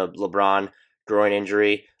factor in the LeBron groin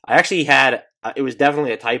injury. I actually had it was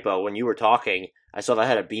definitely a typo when you were talking. I saw that I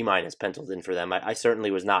had a B- penciled in for them. I certainly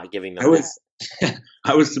was not giving them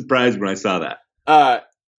I was surprised when I saw that.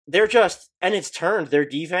 They're just, and it's turned. Their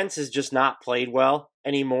defense has just not played well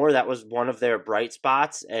anymore. That was one of their bright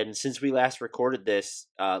spots. And since we last recorded this,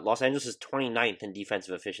 Los Angeles is 29th in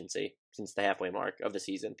defensive efficiency since the halfway mark of the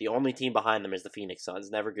season. The only team behind them is the Phoenix Suns.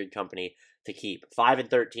 Never good company to keep.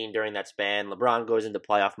 5-13 during that span. LeBron goes into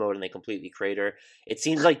playoff mode and they completely crater. It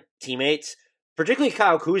seems like teammates, particularly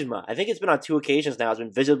Kyle Kuzma, I think it's been on 2 occasions now, has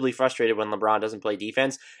been visibly frustrated when LeBron doesn't play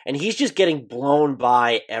defense. And he's just getting blown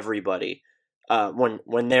by everybody.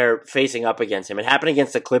 When they're facing up against him. It happened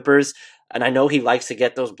against the Clippers, and I know he likes to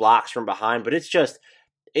get those blocks from behind, but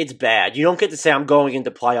it's bad. You don't get to say I'm going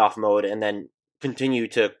into playoff mode and then continue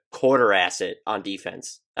to quarter ass it on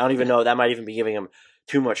defense. I don't even know. That might even be giving him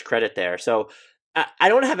too much credit there. So I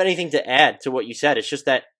don't have anything to add to what you said. It's just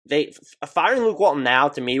that firing Luke Walton now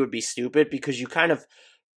to me would be stupid because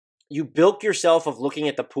you bilk yourself of looking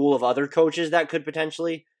at the pool of other coaches that could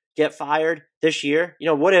potentially get fired this year.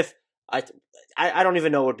 What if I don't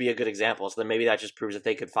even know what would be a good example. So then maybe that just proves that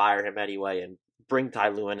they could fire him anyway and bring Ty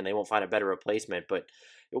Lue in and they won't find a better replacement. But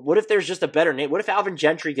what if there's just a better name? What if Alvin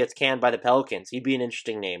Gentry gets canned by the Pelicans? He'd be an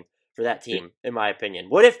interesting name for that team, in my opinion.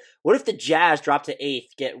 What if the Jazz drop to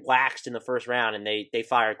 8th, get waxed in the first round, and they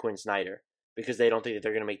fire Quinn Snyder because they don't think that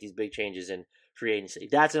they're going to make these big changes in free agency?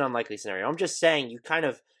 That's an unlikely scenario. I'm just saying you kind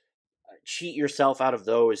of cheat yourself out of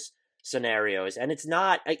those scenarios, and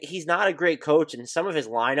he's not a great coach, and some of his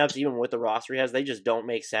lineups, even with the roster he has, they just don't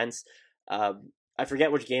make sense. I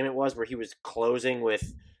forget which game it was where he was closing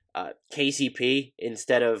with KCP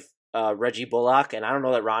instead of Reggie Bullock, and I don't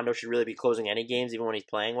know that Rondo should really be closing any games even when he's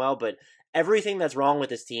playing well, but everything that's wrong with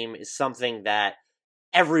this team is something that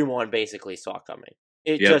everyone basically saw coming.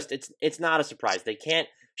 It's not a surprise. They can't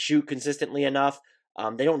shoot consistently enough.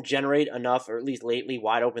 They don't generate enough, or at least lately,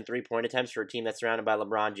 wide open 3-point attempts for a team that's surrounded by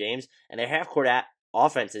LeBron James. And their half-court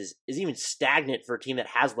offense is even stagnant for a team that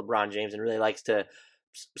has LeBron James and really likes to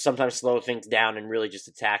sometimes slow things down and really just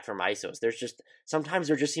attack from ISOs. Sometimes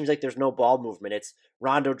there just seems like there's no ball movement. It's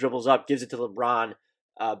Rondo dribbles up, gives it to LeBron,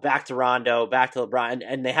 back to Rondo, back to LeBron,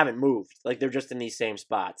 and they haven't moved. Like, they're just in these same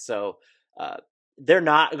spots. So they're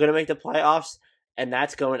not going to make the playoffs, and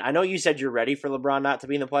that's going... I know you said you're ready for LeBron not to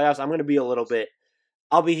be in the playoffs. I'm going to be a little bit...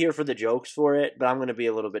 I'll be here for the jokes for it, but I'm going to be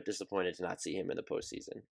a little bit disappointed to not see him in the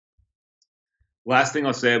postseason. Last thing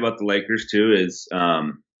I'll say about the Lakers, too, is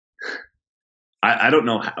I don't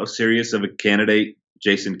know how serious of a candidate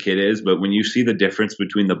Jason Kidd is, but when you see the difference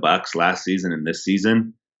between the Bucks last season and this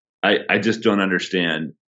season, I just don't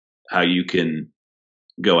understand how you can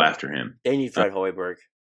go after him. They need Fred Hoiberg.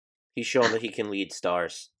 He's shown that he can lead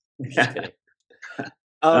stars. Just kidding.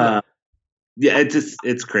 Yeah,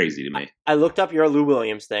 it's crazy to me. I looked up your Lou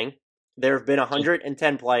Williams thing. There have been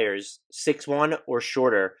 110 players, 6'1" or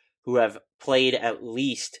shorter, who have played at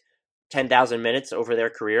least 10,000 minutes over their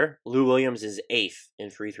career. Lou Williams is 8th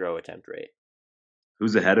in free throw attempt rate.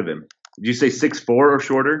 Who's ahead of him? Did you say 6'4" or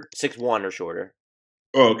shorter? 6'1" or shorter.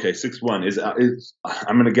 Oh, okay, 6'1". Is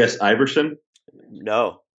I'm going to guess Iverson?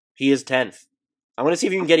 No, he is 10th. I'm going to see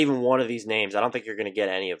if you can get even one of these names. I don't think you're going to get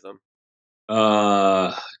any of them.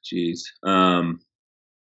 Jeez.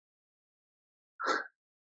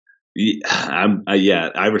 Yeah,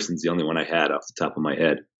 Iverson's the only one I had off the top of my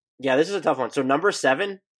head. Yeah, this is a tough one. So number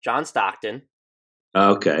 7, John Stockton.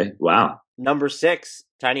 Okay, wow. Number 6,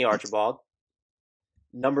 Tiny Archibald.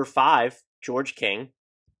 Number 5, George King.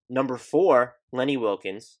 Number 4, Lenny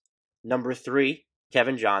Wilkins. Number 3,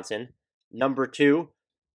 Kevin Johnson. Number 2,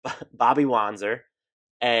 Bobby Wanzer.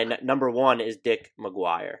 And number 1 is Dick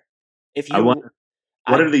McGuire. What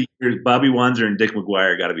are the years? Bobby Wanzer and Dick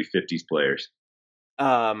McGuire got to be 50s players.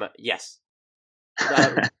 Yes.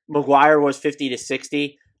 McGuire was 50 to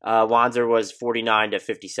 60. Wanzer was 49 to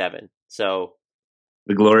 57. So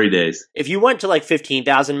the glory days. If you went to like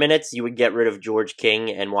 15,000 minutes, you would get rid of George King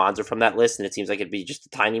and Wanzer from that list, and it seems like it'd be just a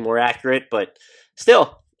tiny more accurate. But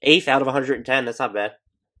still, 8th out of 110. That's not bad.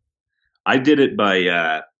 I did it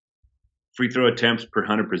by free throw attempts per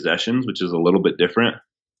 100 possessions, which is a little bit different.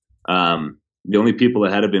 The only people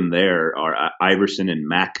ahead of him there are Iverson and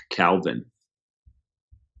Mac Calvin.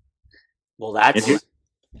 Well, that's...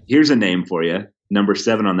 Here's a name for you. Number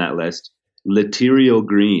 7 on that list. Lateral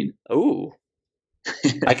Green. Ooh.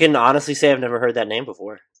 I can honestly say I've never heard that name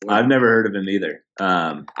before. I've never heard of him either.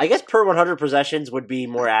 I guess per 100 possessions would be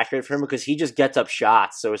more accurate for him because he just gets up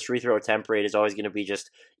shots. So his free throw attempt rate is always going to be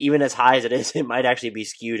just, even as high as it is, it might actually be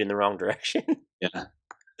skewed in the wrong direction. Yeah.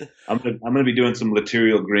 I'm gonna be doing some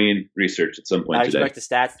Laterial Green research at some point I today. expect a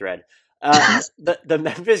stats thread. The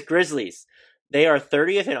Memphis Grizzlies, they are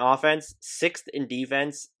 30th in offense, 6th in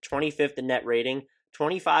defense, 25th in net rating,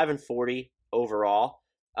 25-40 overall.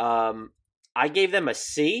 I gave them a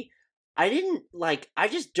C. I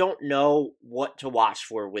just don't know what to watch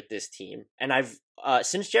for with this team. And I've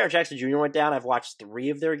since Jaren Jackson Jr. went down, I've watched 3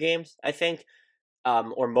 of their games, I think.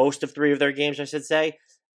 Or most of 3 of their games, I should say.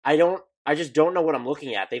 I just don't know what I'm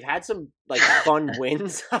looking at. They've had some like fun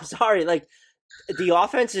wins. I'm sorry, like the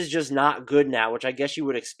offense is just not good now, which I guess you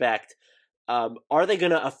would expect. Are they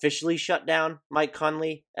going to officially shut down Mike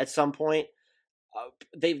Conley at some point?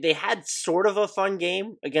 They had sort of a fun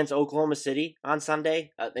game against Oklahoma City on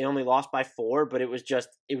Sunday. They only lost by 4, but it was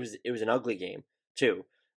an ugly game too.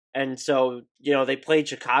 And so, they played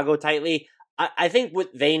Chicago tightly. I think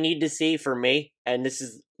what they need to see for me, and this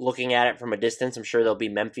is looking at it from a distance, I'm sure there'll be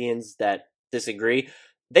Memphians that disagree.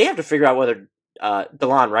 They have to figure out whether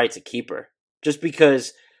DeLon Wright's a keeper. Just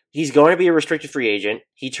because he's going to be a restricted free agent.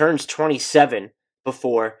 He turns 27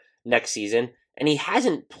 before next season, and he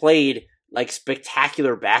hasn't played like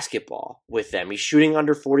spectacular basketball with them. He's shooting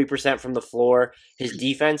under 40% from the floor. His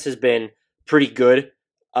defense has been pretty good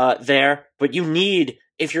there, but you need,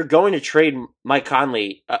 if you're going to trade Mike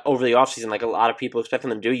Conley over the offseason, like a lot of people expect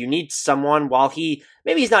him to do, you need someone while he's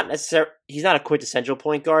not a quintessential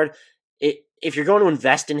point guard. If you're going to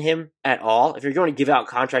invest in him at all, if you're going to give out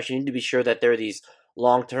contracts, you need to be sure that there are these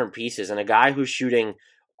long-term pieces. And a guy who's shooting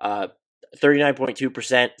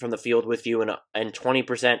 39.2% from the field with you and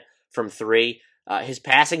 20% from 3, his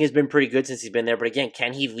passing has been pretty good since he's been there. But again,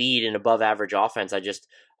 can he lead an above-average offense?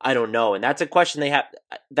 I don't know. And that's a question they have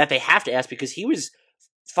to ask because he was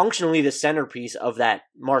functionally the centerpiece of that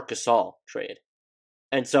Marc Gasol trade.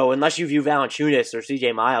 And so unless you view Valanciunas or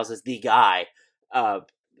CJ Miles as the guy,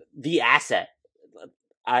 the asset,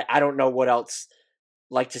 I don't know what else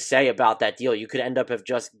to say about that deal. You could end up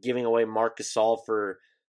just giving away Marc Gasol for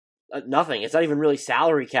nothing. It's not even really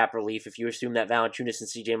salary cap relief if you assume that Valanciunas and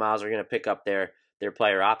CJ Miles are going to pick up their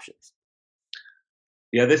player options.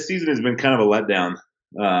 Yeah, this season has been kind of a letdown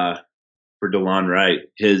for DeLon Wright.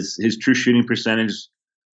 His true shooting percentage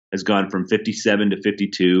has gone from 57 to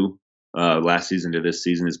 52 last season to this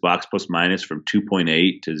season. His box plus minus from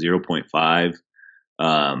 2.8 to 0.5.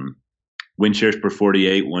 Win shares per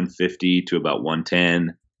 48, 150 to about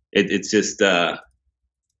 110. It's just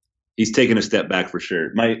he's taken a step back for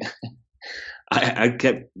sure. I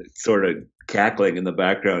kept sort of cackling in the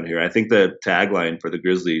background here. I think the tagline for the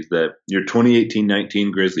Grizzlies, that your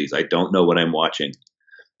 2018-19 Grizzlies, I don't know what I'm watching.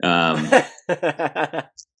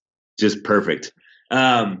 Just perfect.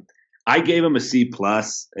 I gave him a C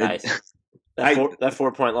plus. Nice. That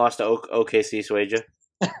 4-point loss to OKC swayed you.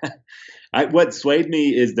 What swayed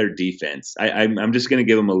me is their defense. I'm just going to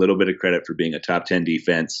give them a little bit of credit for being a top 10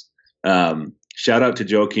 defense. Shout out to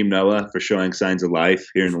Joakim Noah for showing signs of life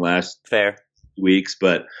here in the last weeks.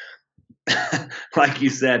 But like you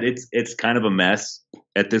said, it's kind of a mess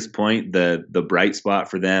at this point. The bright spot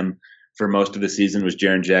for them for most of the season was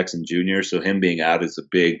Jaren Jackson Jr., so him being out is a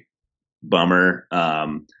big bummer.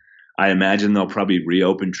 I imagine they'll probably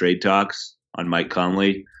reopen trade talks on Mike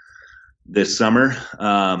Conley this summer.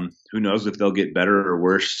 Who knows if they'll get better or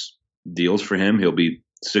worse deals for him. He'll be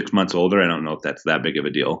 6 months older. I don't know if that's that big of a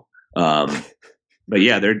deal. But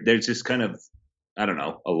yeah, there's just kind of, I don't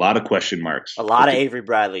know, a lot of question marks. A lot of Avery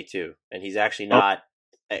Bradley too. And he's actually not.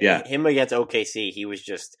 Yeah. Him against OKC, he was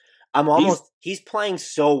just, he's playing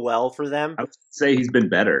so well for them. I would say he's been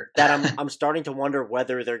better. That I'm starting to wonder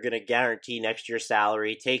whether they're going to guarantee next year's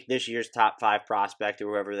salary, take this year's top 5 prospect or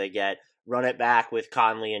whoever they get, run it back with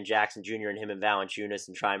Conley and Jackson Jr. and him and Valanciunas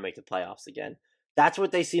and try and make the playoffs again. That's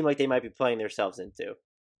what they seem like they might be playing themselves into.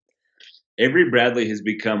 Avery Bradley has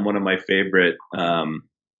become one of my favorite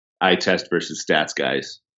eye test versus stats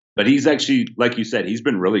guys. But he's actually, like you said, he's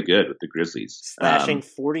been really good with the Grizzlies. Slashing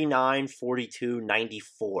 49, 42,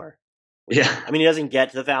 94. Yeah. I mean, he doesn't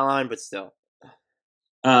get to the foul line, but still.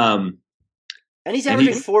 And he's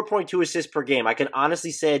averaging 4.2 assists per game. I can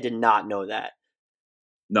honestly say I did not know that.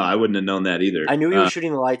 No, I wouldn't have known that either. I knew he was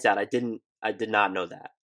shooting the lights out. I did not know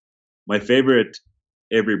that. My favorite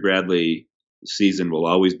Avery Bradley season will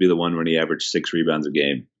always be the one when he averaged 6 rebounds a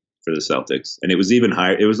game for the Celtics. And it was even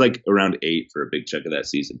higher. It was like around 8 for a big chunk of that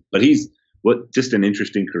season. But just an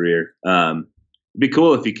interesting career. It'd be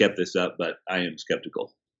cool if he kept this up, but I am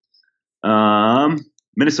skeptical.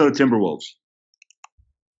 Minnesota Timberwolves.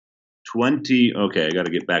 Okay, I got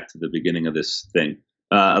to get back to the beginning of this thing.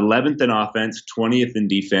 11th in offense, 20th in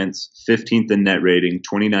defense, 15th in net rating,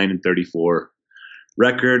 29 and 34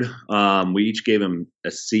 record. We each gave him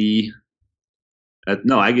a C.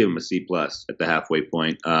 No, I gave him a C plus at the halfway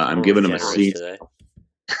point. I'm giving him a C.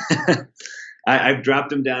 I've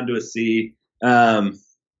dropped him down to a C.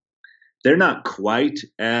 They're not quite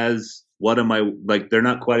as they're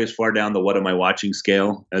not quite as far down the what am I watching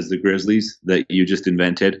scale as the Grizzlies that you just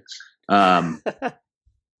invented.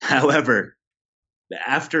 However,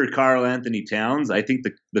 after Karl Anthony Towns, I think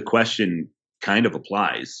the question kind of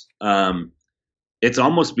applies. It's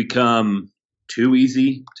almost become too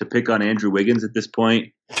easy to pick on Andrew Wiggins at this point.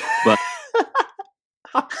 But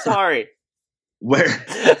I'm sorry. Where is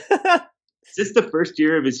this the first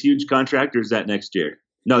year of his huge contract, or is that next year?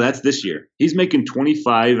 No, that's this year. He's making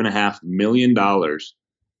 $25.5 million,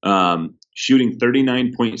 shooting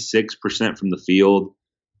 39.6% from the field,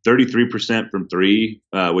 33% from three,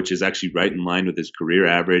 which is actually right in line with his career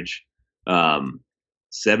average, 70%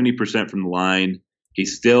 from the line.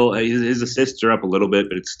 He's still his assists are up a little bit,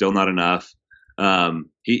 but it's still not enough.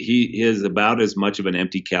 He is about as much of an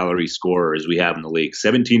empty calorie scorer as we have in the league.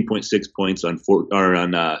 17.6 points on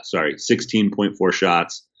 16.4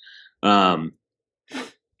 shots. Those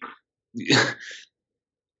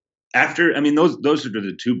are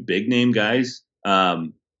the two big name guys.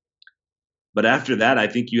 But after that, I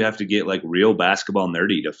think you have to get like real basketball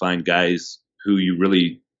nerdy to find guys who you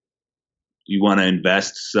want to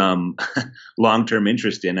invest some long-term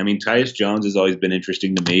interest in. I mean, Tyus Jones has always been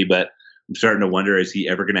interesting to me, but I'm starting to wonder, is he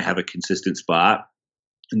ever going to have a consistent spot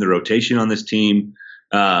in the rotation on this team?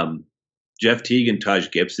 Jeff Teague and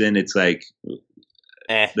Taj Gibson, it's like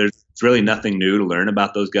there's really nothing new to learn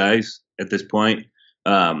about those guys at this point.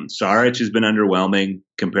 Saric has been underwhelming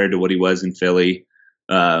compared to what he was in Philly.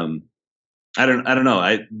 I don't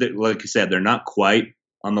know. Like I said, they're not quite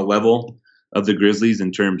on the level of the Grizzlies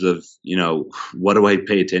in terms of, what do I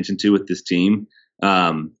pay attention to with this team?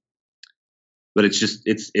 But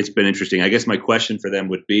it's been interesting. I guess my question for them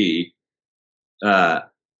would be,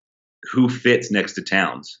 who fits next to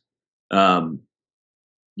Towns?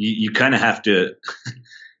 You kind of have to,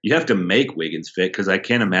 you have to make Wiggins fit, because I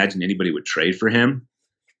can't imagine anybody would trade for him.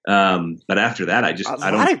 But after that, a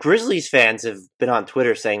lot of Grizzlies fans have been on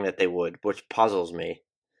Twitter saying that they would, which puzzles me.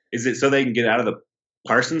 Is it so they can get out of the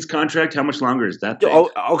Parsons contract? How much longer is that thing? Oh,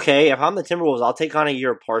 okay. If I'm the Timberwolves, I'll take on a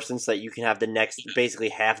year of Parsons so that you can have the next basically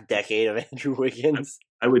half decade of Andrew Wiggins.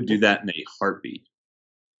 I would do that in a heartbeat.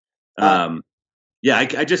 I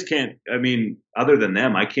just can't. I mean, other than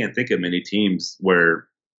them, I can't think of many teams where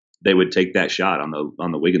they would take that shot on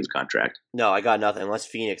the Wiggins contract. No, I got nothing unless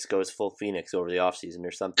Phoenix goes full Phoenix over the offseason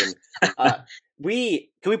or something. Can we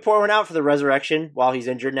pour one out for the resurrection while he's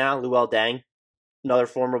injured now? Luol Deng, another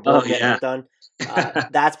former Bull getting it done.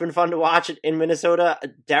 That's been fun to watch in Minnesota.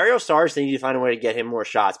 Dario Saric, they need to find a way to get him more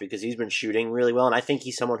shots because he's been shooting really well, and I think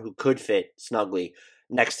he's someone who could fit snugly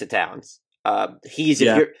next to Towns.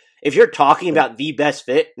 If you're talking about the best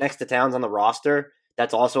fit next to Towns on the roster,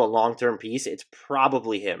 that's also a long-term piece, it's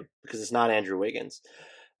probably him because it's not Andrew Wiggins.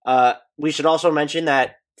 We should also mention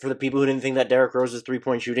that for the people who didn't think that Derrick Rose's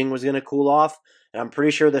three-point shooting was going to cool off, and I'm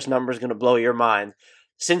pretty sure this number is going to blow your mind,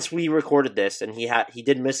 since we recorded this, and he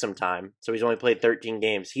did miss some time, so he's only played 13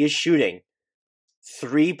 games, he is shooting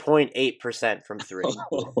 3.8% from three.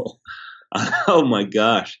 Oh my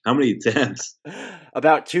gosh. How many attempts?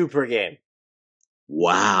 About 2 per game.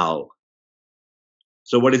 Wow.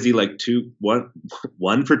 So what is he, like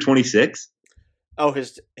 1 for 26? Oh,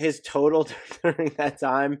 his total during that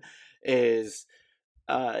time is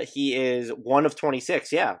he is 1 of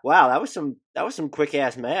 26. Yeah. Wow, that was some quick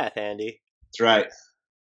ass math, Andy. That's right.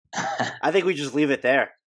 I think we just leave it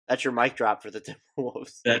there. That's your mic drop for the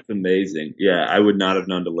Timberwolves. That's amazing. Yeah, I would not have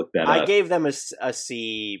known to look that up. I gave them a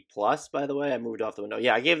C plus, by the way. I moved off the window.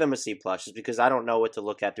 Yeah, I gave them a C plus just because I don't know what to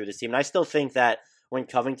look at through this team. And I still think that when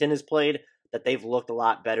Covington has played, that they've looked a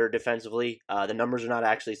lot better defensively. The numbers are not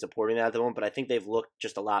actually supporting that at the moment, but I think they've looked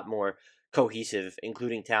just a lot more cohesive,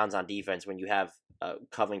 including Towns on defense when you have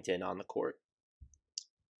Covington on the court.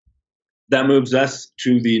 That moves us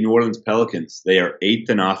to the New Orleans Pelicans. They are 8th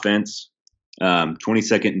in offense,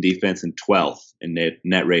 22nd in defense, and 12th in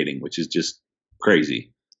net rating, which is just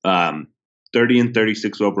crazy. 30 and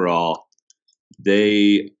 36 overall.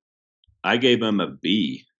 I gave them a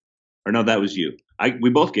B. Or no, that was you. We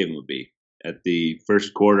both gave them a B at the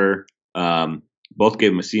first quarter. Both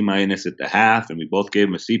gave them a C minus at the half, and we both gave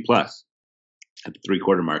them a C plus at the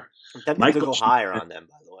 3-quarter mark. That needs to go higher on them,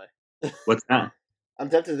 by the way. What's that? I'm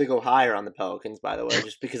tempted to go higher on the Pelicans, by the way,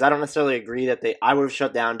 just because I don't necessarily agree that I would have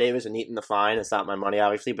shut down Davis and eaten the fine. It's not my money,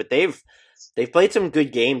 obviously, but they've played some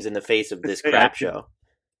good games in the face of this crap show.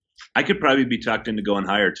 I could probably be talked into going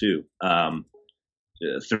higher too.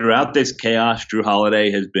 Throughout this chaos, Drew Holiday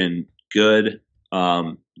has been good.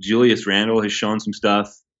 Julius Randle has shown some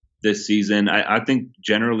stuff this season. I think,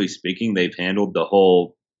 generally speaking, they've handled the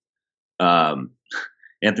whole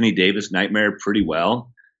Anthony Davis nightmare pretty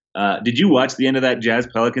well. Did you watch the end of that Jazz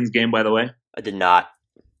Pelicans game, by the way? I did not.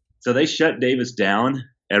 So they shut Davis down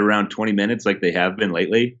at around 20 minutes like they have been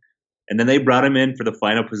lately. And then they brought him in for the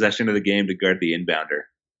final possession of the game to guard the inbounder,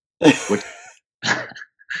 which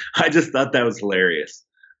I just thought that was hilarious.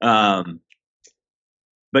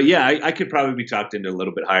 But yeah, I could probably be talked into a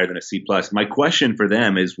little bit higher than a C+. My question for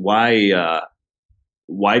them is why are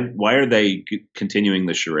they continuing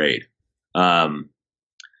the charade?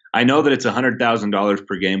 I know that it's $100,000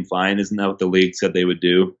 per game fine. Isn't that what the league said they would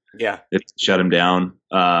do? Yeah. If shut him down.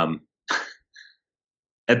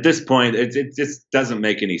 At this point, it just doesn't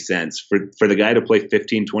make any sense for the guy to play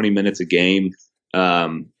 15, 20 minutes a game.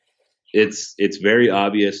 It's very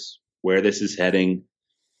obvious where this is heading.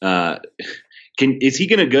 Is he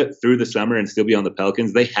going to get through the summer and still be on the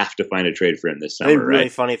Pelicans? They have to find a trade for him this summer. It'd be really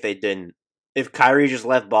right? funny if they didn't. If Kyrie just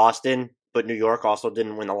left Boston, but New York also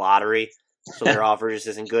didn't win the lottery, so their offer just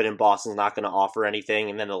isn't good, and Boston's not going to offer anything,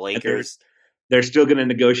 and then the Lakers. They're still going to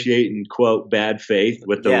negotiate in, quote, bad faith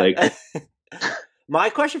with the Lakers. My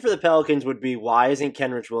question for the Pelicans would be, why isn't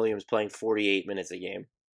Kenrich Williams playing 48 minutes a game?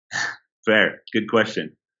 Fair. Good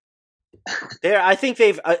question. I think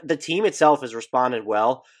the team itself has responded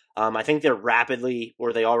well. I think they're rapidly,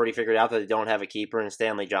 or they already figured out that they don't have a keeper in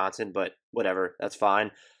Stanley Johnson, but whatever, that's fine.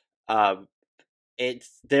 I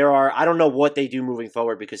don't know what they do moving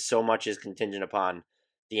forward because so much is contingent upon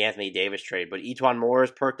the Anthony Davis trade, but Etuan Moore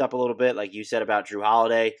has perked up a little bit, like you said about Drew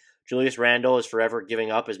Holiday. Julius Randle is forever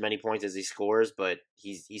giving up as many points as he scores, but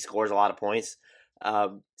he scores a lot of points.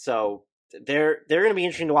 So they're going to be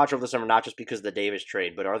interesting to watch over the summer, not just because of the Davis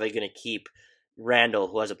trade, but are they going to keep Randle,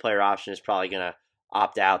 who has a player option, is probably going to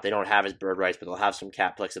opt out. They don't have his bird rights, but they'll have some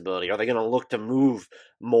cap flexibility. Are they going to look to move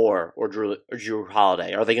Moore or Drew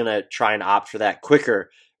Holiday? Are they going to try and opt for that quicker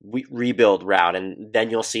rebuild route? And then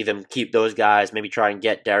you'll see them keep those guys, maybe try and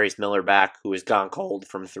get Darius Miller back, who has gone cold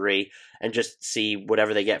from 3, and just see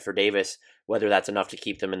whatever they get for Davis, whether that's enough to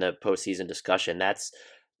keep them in the postseason discussion. That's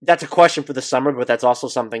a question for the summer, but that's also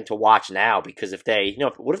something to watch now, because if they,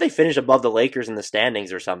 what if they finish above the Lakers in the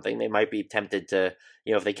standings or something? They might be tempted to,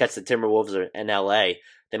 if they catch the Timberwolves in LA,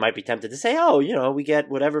 they might be tempted to say, we get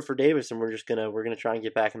whatever for Davis and we're going to try and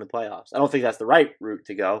get back in the playoffs. I don't think that's the right route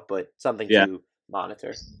to go, but something to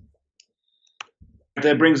monitor.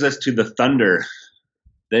 That brings us to the Thunder.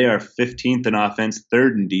 They are 15th in offense,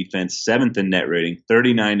 3rd in defense, 7th in net rating,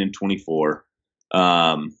 39 and 24.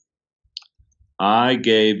 I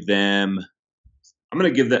gave them. I'm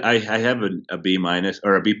going to give that. I have a B minus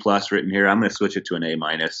or a B plus written here. I'm going to switch it to an A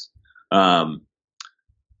minus.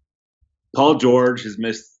 Paul George has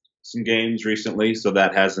missed some games recently, so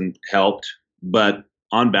that hasn't helped. But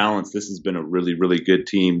on balance, this has been a really, really good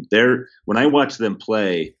team. When I watch them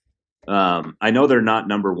play, I know they're not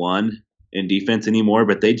number one in defense anymore,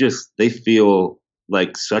 but they feel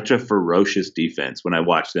like such a ferocious defense when I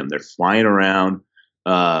watch them. They're flying around.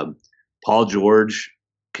 Paul George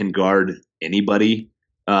can guard anybody.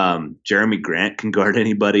 Jeremy Grant can guard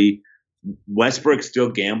anybody. Westbrook still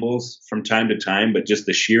gambles from time to time, but just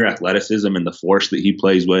the sheer athleticism and the force that he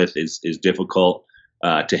plays with is difficult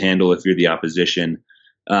to handle if you're the opposition.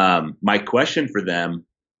 My question for them,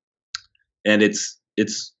 and it's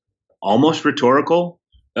almost rhetorical.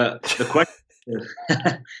 The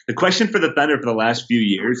question for the Thunder for the last few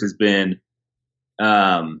years has been,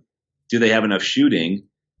 do they have enough shooting?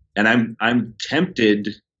 And I'm tempted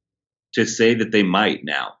to say that they might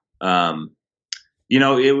now.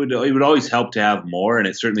 It would always help to have more, and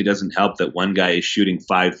it certainly doesn't help that one guy is shooting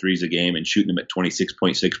 5 threes a game and shooting them at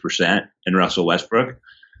 26.6% in Russell Westbrook.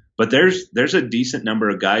 But there's a decent number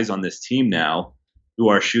of guys on this team now who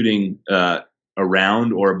are shooting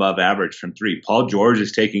around or above average from 3. Paul George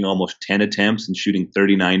is taking almost 10 attempts and shooting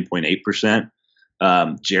 39.8%.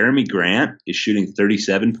 Jeremy Grant is shooting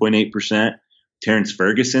 37.8%. Terrence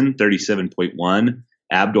Ferguson, 37.1%.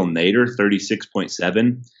 Abdel Nader,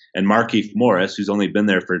 36.7%. And Markieff Morris, who's only been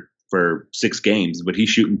there for 6 games, but he's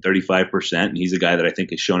shooting 35%. And he's a guy that I think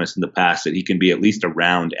has shown us in the past that he can be at least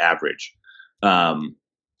around average.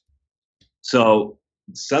 So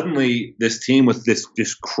suddenly this team with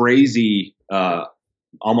this crazy,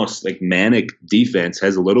 almost like manic defense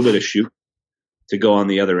has a little bit of shoot to go on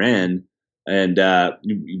the other end. And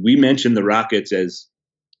we mentioned the Rockets as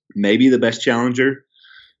maybe the best challenger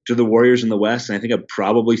to the Warriors in the West, and I think I'd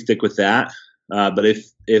probably stick with that. But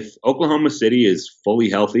if Oklahoma City is fully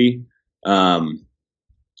healthy,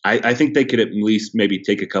 I think they could at least maybe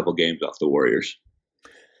take a couple games off the Warriors.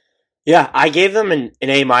 Yeah, I gave them an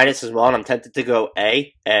A- as well, and I'm tempted to go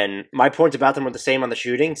A. And my points about them were the same on the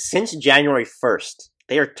shooting. Since January 1st,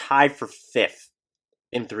 they are tied for 5th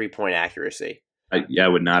in three-point accuracy. I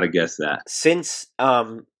would not have guessed that. Since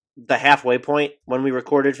the halfway point when we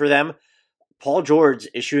recorded for them, Paul George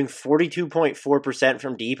is shooting 42.4%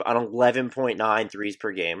 from deep on 11.9 threes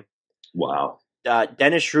per game. Wow.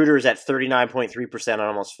 Dennis Schroeder is at 39.3% on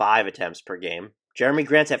almost 5 attempts per game. Jeremy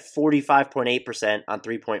Grant's at 45.8% on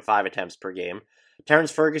 3.5 attempts per game.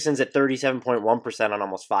 Terrence Ferguson's at 37.1% on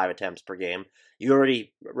almost 5 attempts per game. You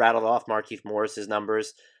already rattled off Markieff Morris's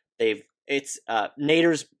numbers.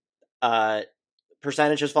 Nader's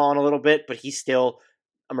percentage has fallen a little bit, but he still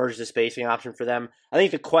emerges as a spacing option for them. I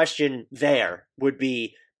think the question there would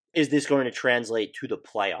be, is this going to translate to the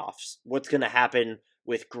playoffs? What's going to happen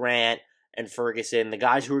with Grant and Ferguson, the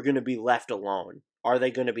guys who are going to be left alone? Are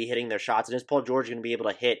they going to be hitting their shots? And is Paul George going to be able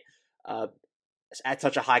to hit at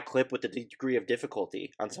such a high clip with the degree of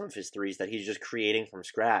difficulty on some of his threes that he's just creating from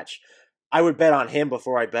scratch? I would bet on him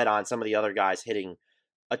before I bet on some of the other guys hitting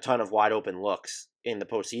a ton of wide open looks in the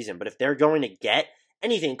postseason. But if they're going to get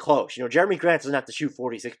anything close, Jeremy Grant doesn't have to shoot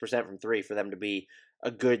 46% from three for them to be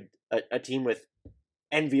a team with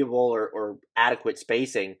enviable or adequate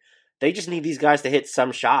spacing. They just need these guys to hit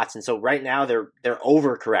some shots, and so right now they're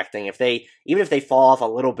overcorrecting. Even if they fall off a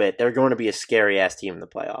little bit, they're going to be a scary ass team in the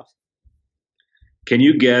playoffs. Can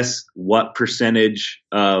you guess what percentage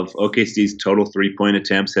of OKC's total 3-point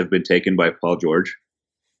attempts have been taken by Paul George?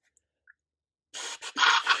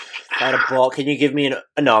 Got a ball. Can you give me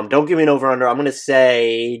no? Don't give me an over under. I'm going to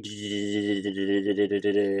say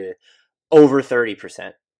over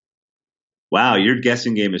 30%. Wow, your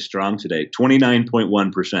guessing game is strong today.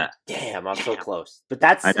 29.1%. Damn, I'm so close. But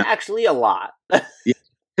that's actually a lot. Yeah,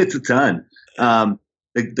 it's a ton.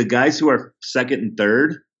 The guys who are second and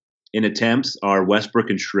third in attempts are Westbrook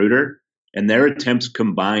and Schroeder, and their attempts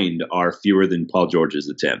combined are fewer than Paul George's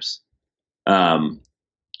attempts.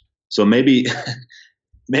 So maybe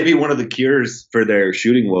one of the cures for their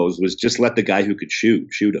shooting woes was just let the guy who could shoot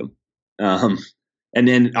them. And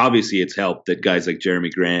then obviously it's helped that guys like Jeremy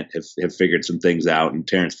Grant have figured some things out, and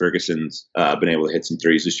Terrence Ferguson's been able to hit some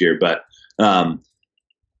threes this year. But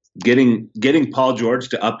getting Paul George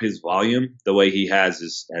to up his volume the way he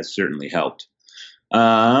has certainly helped. We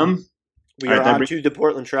are on to the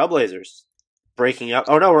Portland Trailblazers breaking up.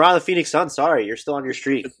 Oh no, we're on the Phoenix Suns. Sorry, you're still on your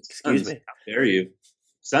streak. Excuse me. How dare you?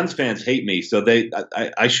 Suns fans hate me, so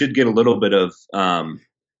I should get a little bit of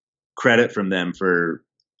credit from them for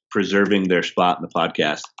preserving their spot in the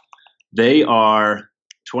podcast. They are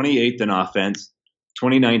 28th in offense,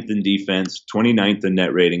 29th in defense, 29th in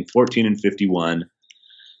net rating, 14 and 51.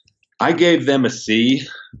 I gave them a C,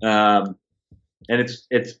 and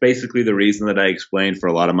it's basically the reason that I explained for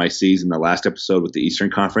a lot of my C's in the last episode with the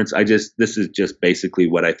Eastern Conference. This is just basically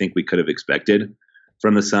what I think we could have expected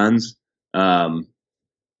from the Suns. And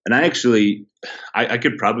I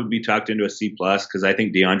could probably be talked into a C plus because I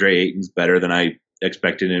think DeAndre Ayton's better than I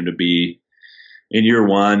expected him to be in year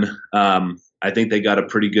one. I think they got a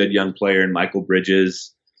pretty good young player in Michael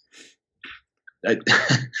Bridges.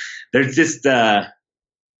 There's just I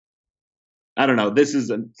don't know.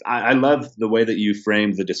 I love the way that you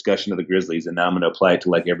framed the discussion of the Grizzlies, and now I'm going to apply it to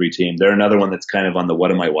like every team. They're another one that's kind of on the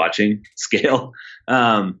what am I watching scale.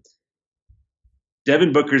 Devin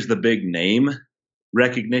Booker's the big name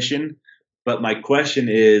recognition, but my question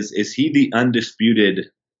is he the undisputed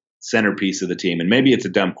centerpiece of the team? And maybe it's a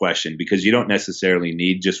dumb question because you don't necessarily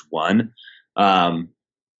need just one.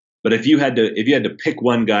 But if you had to pick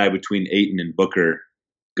one guy between Ayton and Booker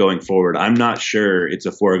going forward, I'm not sure it's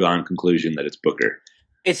a foregone conclusion that it's Booker.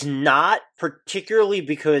 It's not, particularly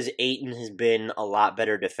because Ayton has been a lot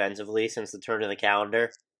better defensively since the turn of the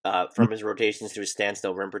calendar, from his rotations to his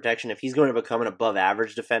standstill rim protection. If he's going to become an above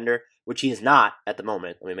average defender, which he is not at the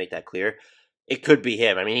moment, let me make that clear, it could be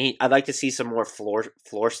him. I mean, I'd like to see some more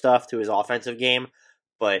floor stuff to his offensive game,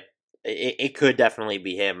 but it could definitely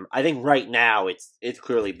be him. I think right now it's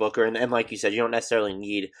clearly Booker, and like you said, you don't necessarily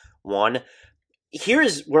need one.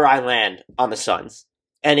 Here's where I land on the Suns,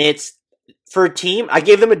 and it's for a team, I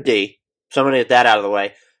gave them a D, so I'm going to get that out of the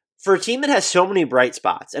way. For a team that has so many bright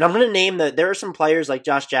spots, and I'm going to name that there are some players like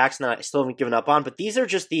Josh Jackson that I still haven't given up on, but these are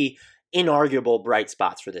just the inarguable bright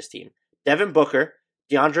spots for this team. Devin Booker,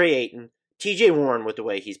 DeAndre Ayton, TJ Warren with the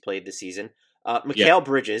way he's played this season, Mikal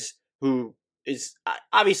Bridges, who is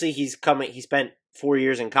obviously he spent 4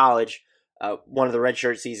 years in college, one of the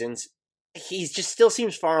redshirt seasons. He just still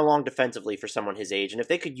seems far along defensively for someone his age. And if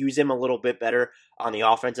they could use him a little bit better on the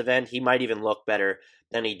offensive end, he might even look better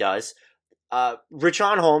than he does.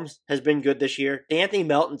 Richaun Holmes has been good this year. D'Anthony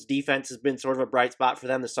Melton's defense has been sort of a bright spot for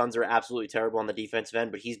them. The Suns are absolutely terrible on the defensive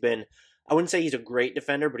end, but he's been, I wouldn't say he's a great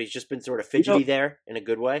defender, but he's just been sort of fidgety there in a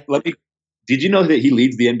good way. Did you know that he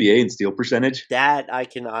leads the NBA in steal percentage? That I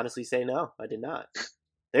can honestly say no, I did not.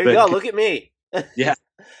 There you go. Look at me. Yeah.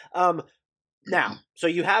 Now, so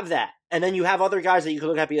you have that. And then you have other guys that you could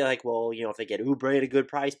look at and be like, well, if they get Oubre at a good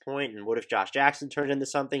price point, and what if Josh Jackson turns into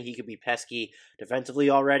something? He could be pesky defensively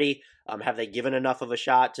already. Have they given enough of a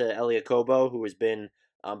shot to Elie Okobo, who has been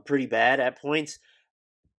pretty bad at points?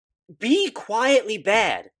 Be quietly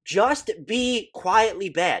bad. Just be quietly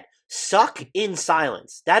bad. Suck in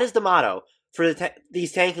silence. That is the motto for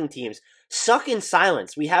these tanking teams. Suck in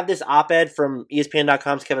silence. We have this op-ed from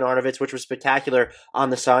ESPN.com's Kevin Arnovitz, which was spectacular on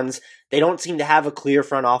the Suns. They don't seem to have a clear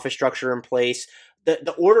front office structure in place.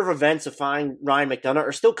 The order of events of finding Ryan McDonough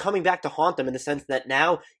are still coming back to haunt them in the sense that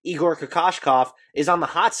now Igor Kokoshkov is on the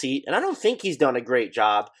hot seat, and I don't think he's done a great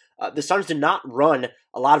job. The Suns did not run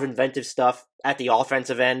a lot of inventive stuff at the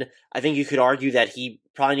offensive end. I think you could argue that he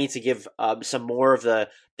probably needs to give some more of the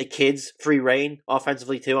kids free reign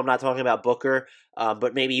offensively too. I'm not talking about Booker,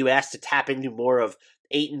 but maybe you ask to tap into more of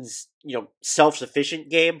Ayton's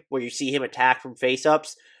self-sufficient game where you see him attack from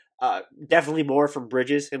face-ups. Definitely more from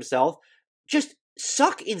Bridges himself. Just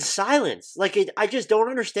suck in silence. I just don't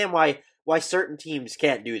understand why certain teams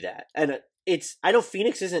can't do that. And I know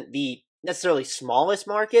Phoenix isn't the necessarily smallest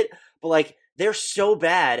market, but they're so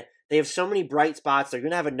bad. They have so many bright spots. They're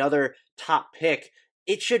going to have another top pick.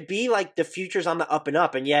 It should be like the future's on the up and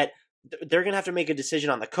up, and yet they're going to have to make a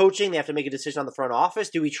decision on the coaching. They have to make a decision on the front office.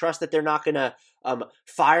 Do we trust that they're not going to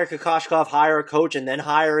fire Kokoshkov, hire a coach, and then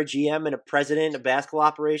hire a GM and a president of basketball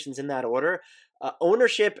operations in that order?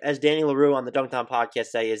 Ownership, as Danny LaRue on the Dunkdown podcast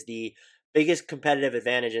say, is the biggest competitive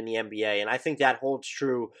advantage in the NBA, and I think that holds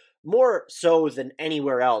true more so than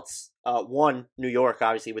anywhere else. One, New York,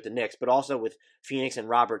 obviously, with the Knicks, but also with Phoenix and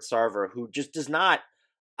Robert Sarver, who just does not.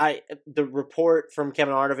 The report from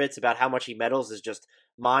Kevin Arnovitz about how much he meddles is just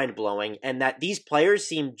mind-blowing, and that these players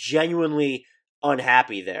seem genuinely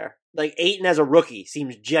unhappy there. Ayton as a rookie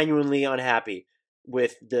seems genuinely unhappy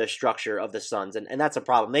with the structure of the Suns, and that's a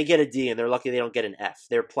problem. They get a D, and they're lucky they don't get an F.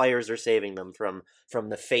 Their players are saving them from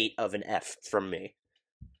the fate of an F from me.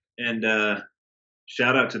 And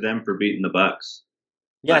shout out to them for beating the Bucks.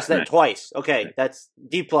 Yes, that twice. Okay, that's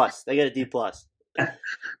D+. They get a D+.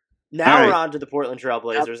 Now we're on to the Portland Trail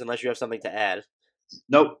Blazers, unless you have something to add.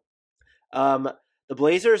 Nope. The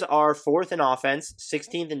Blazers are 4th in offense,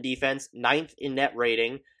 16th in defense, 9th in net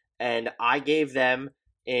rating, and I gave them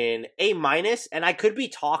an A-, and I could be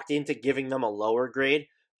talked into giving them a lower grade,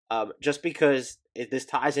 just because this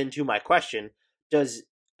ties into my question. Does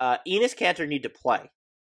Enes Kanter need to play?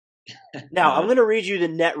 Now, I'm going to read you the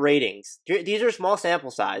net ratings. These are small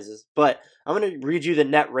sample sizes, but I'm going to read you the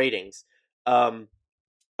net ratings of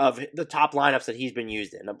the top lineups that he's been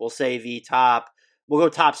used in. We'll say we'll go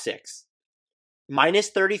top 6.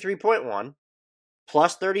 Minus 33.1,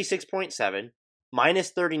 plus 36.7,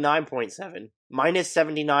 minus 39.7, minus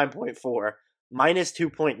 79.4, minus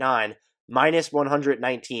 2.9, minus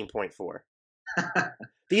 119.4.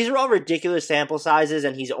 These are all ridiculous sample sizes,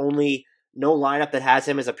 and he's only... No lineup that has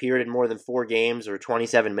him has appeared in more than 4 games or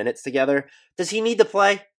 27 minutes together. Does he need to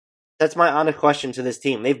play? That's my honest question to this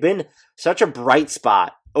team. They've been such a bright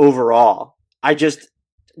spot overall. Does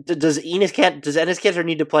Enes Kanter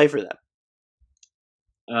need to play for them?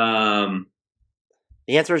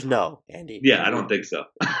 The answer is no, Andy. Yeah, I don't think so.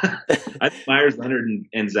 I think Myers Leonard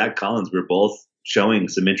and Zach Collins were both showing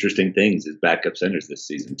some interesting things as backup centers this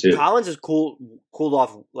season too. Collins is cooled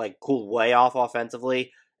way off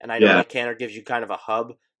offensively. And I know that Kanter gives you kind of a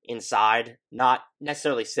hub inside, not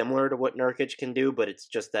necessarily similar to what Nurkic can do, but it's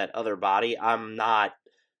just that other body. I'm not,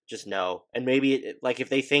 just no. And maybe, if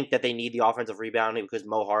they think that they need the offensive rebounding because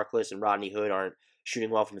Mo Harkless and Rodney Hood aren't shooting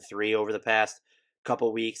well from 3 over the past couple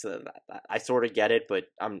of weeks, I sort of get it, but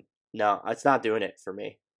no, it's not doing it for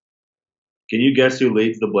me. Can you guess who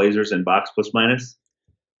leads the Blazers in box plus minus?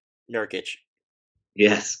 Nurkic.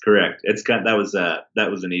 Yes, correct. That was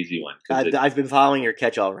an easy one. I've been following your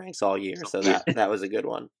catch-all ranks all year, so that was a good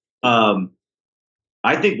one.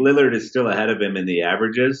 I think Lillard is still ahead of him in the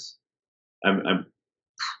averages. I'm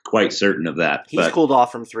quite certain of that. He's cooled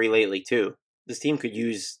off from 3 lately too. This team could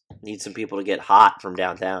need some people to get hot from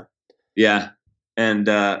downtown. Yeah, and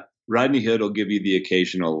Rodney Hood will give you the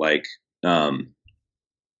occasional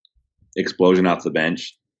explosion off the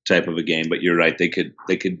bench type of a game, but you're right. They could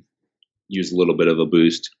use a little bit of a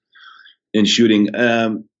boost. in shooting.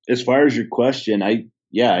 As far as your question, I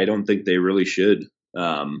don't think they really should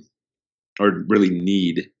or really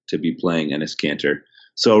need to be playing Enes Kanter.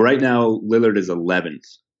 So right now, Lillard is 11th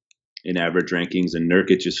in average rankings, and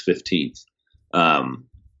Nurkic is 15th. I'm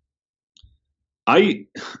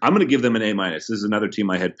going to give them an A-. This is another team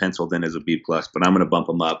I had penciled in as a B+, but I'm going to bump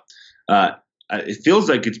them up. It feels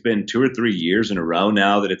like it's been 2 or 3 years in a row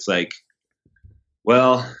now that it's like,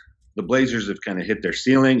 well, the Blazers have kind of hit their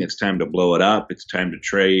ceiling. It's time to blow it up. It's time to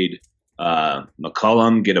trade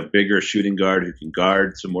McCollum, get a bigger shooting guard who can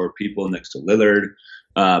guard some more people next to Lillard.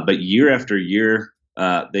 But year after year,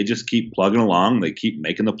 they just keep plugging along. They keep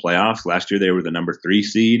making the playoffs. Last year, they were the number 3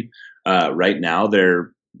 seed. Right now,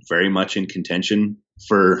 they're very much in contention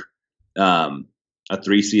for a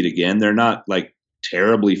 3 seed again. They're not like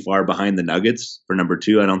terribly far behind the Nuggets for number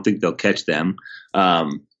 2. I don't think they'll catch them.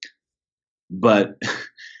 But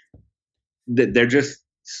they're just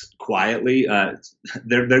quietly,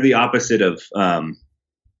 they're the opposite of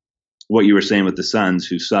what you were saying with the Suns,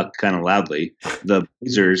 who suck kind of loudly. The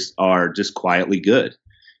Blazers are just quietly good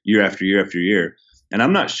year after year after year. And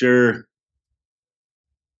I'm not sure.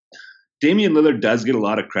 Damian Lillard does get a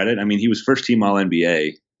lot of credit. I mean, he was first team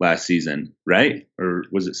All-NBA last season, right? Or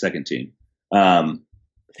was it second team? I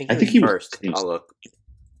think he was first. I'll look.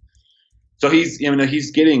 So he's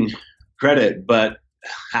getting credit, but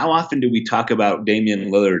how often do we talk about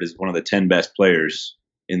Damian Lillard as one of the 10 best players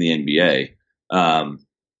in the NBA?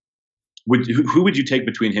 Who would you take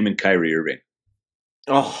between him and Kyrie Irving?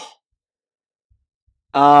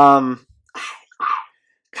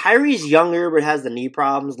 Kyrie's younger but has the knee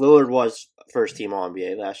problems. Lillard was first team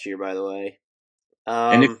All-NBA last year, by the way.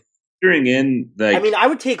 And if factoring in, like, I mean, I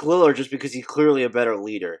would take Lillard just because he's clearly a better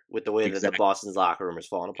leader with the way that the Boston's locker room is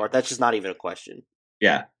falling apart. That's just not even a question.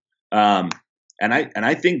 Yeah. And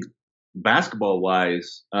I think basketball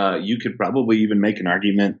wise, you could probably even make an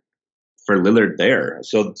argument for Lillard there.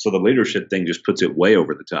 So the leadership thing just puts it way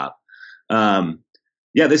over the top.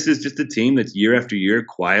 This is just a team that's year after year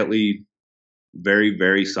quietly very,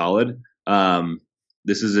 very solid.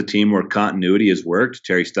 This is a team where continuity has worked.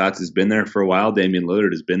 Terry Stotts has been there for a while. Damian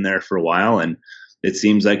Lillard has been there for a while. And it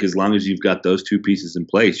seems like as long as you've got those two pieces in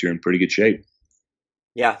place, you're in pretty good shape.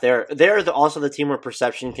 Yeah, they're also the team where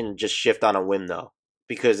perception can just shift on a whim, though,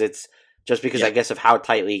 because it's just because I guess of how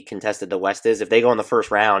tightly contested the West is. If they go in the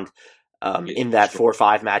first round in that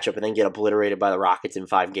 4-5 matchup and then get obliterated by the Rockets in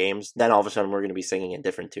 5 games, then all of a sudden we're going to be singing a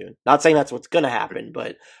different tune. Not saying that's what's going to happen,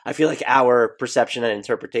 but I feel like our perception and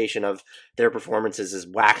interpretation of their performances is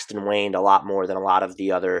waxed and waned a lot more than a lot of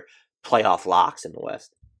the other playoff locks in the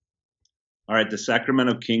West. All right, the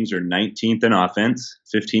Sacramento Kings are 19th in offense,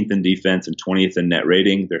 15th in defense, and 20th in net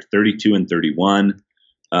rating. They're 32-31.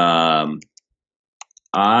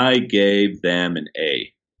 I gave them an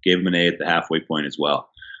A. Gave them an A at the halfway point as well.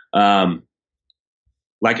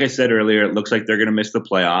 Like I said earlier, it looks like they're going to miss the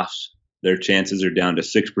playoffs. Their chances are down to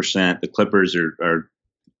 6%. The Clippers are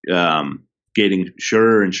getting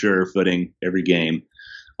surer and surer footing every game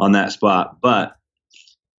on that spot. But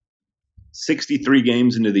 63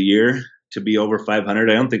 games into the year to be over 500,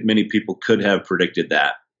 I don't think many people could have predicted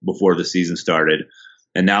that before the season started.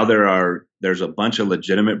 And now there's a bunch of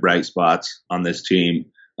legitimate bright spots on this team.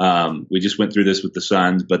 We just went through this with the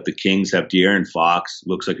Suns, but the Kings have De'Aaron Fox,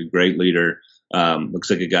 looks like a great leader. Looks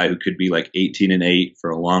like a guy who could be like 18-8 for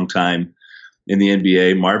a long time in the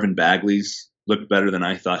NBA. Marvin Bagley's looked better than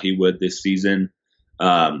I thought he would this season.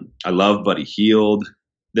 I love Buddy Hield.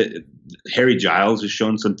 Harry Giles has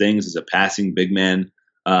shown some things as a passing big man.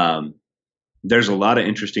 There's a lot of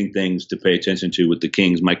interesting things to pay attention to with the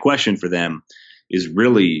Kings. My question for them is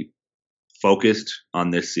really focused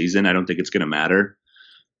on this season. I don't think it's going to matter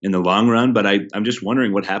in the long run, but I'm just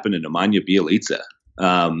wondering what happened to Nemanja Bjelica.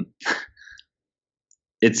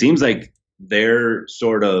 It seems like they're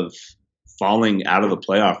sort of falling out of the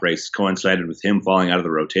playoff race coincided with him falling out of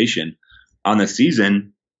the rotation. On the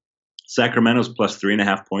season, Sacramento's plus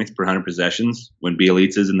 3.5 points per 100 possessions. When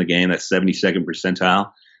Bjelica's in the game, that's 72nd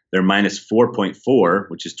percentile. They're minus 4.4,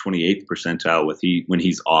 which is 28th percentile when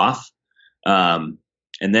he's off. And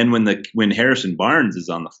then when Harrison Barnes is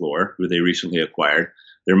on the floor, who they recently acquired,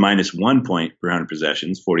 they're minus 1 point per 100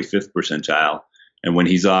 possessions, 45th percentile. And when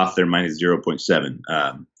he's off, they're minus 0.7,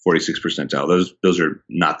 46th percentile. Those are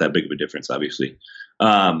not that big of a difference, obviously.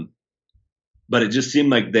 But it just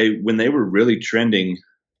seemed like when they were really trending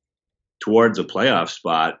towards a playoff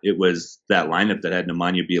spot, it was that lineup that had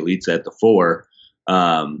Nemanja Bjelica at the 4.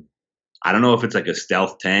 I don't know if it's like a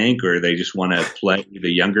stealth tank or they just want to play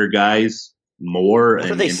the younger guys more.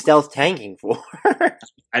 What are they stealth tanking for?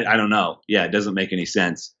 I don't know. Yeah, it doesn't make any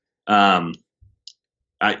sense.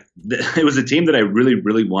 it was a team that I really,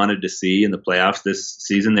 really wanted to see in the playoffs this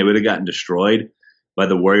season. They would have gotten destroyed by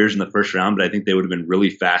the Warriors in the first round, but I think they would have been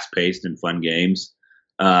really fast-paced and fun games.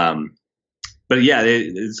 But yeah,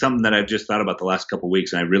 it's something that I've just thought about the last couple of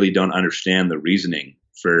weeks, and I really don't understand the reasoning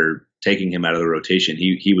for taking him out of the rotation.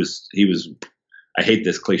 He was. I hate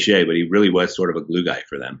this cliche, but he really was sort of a glue guy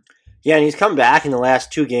for them. Yeah, and he's come back in the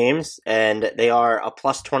last 2 games, and they are a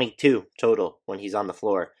plus 22 total when he's on the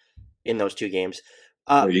floor in those 2 games.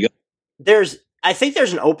 There you go. I think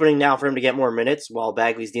there's an opening now for him to get more minutes while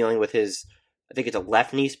Bagley's dealing with his, I think it's a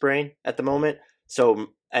left knee sprain at the moment. So,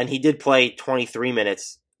 and he did play 23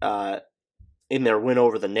 minutes in their win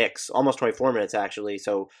over the Knicks, almost 24 minutes actually.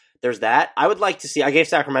 So there's that. I would like to see, I gave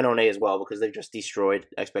Sacramento an A as well because they've just destroyed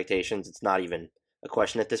expectations. It's not even a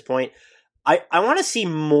question at this point. I want to see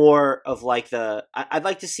more of I'd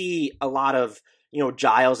like to see a lot of,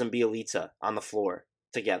 Giles and Bjelica on the floor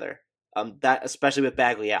together. That especially with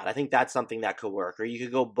Bagley out, I think that's something that could work. Or you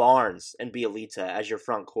could go Barnes and Bjelica as your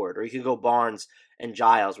front court, or you could go Barnes and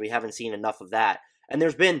Giles. We haven't seen enough of that, and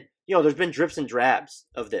there's been drips and drabs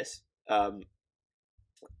of this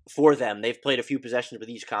for them. They've played a few possessions with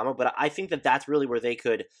each combo, but I think that's really where they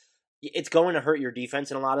could. It's going to hurt your defense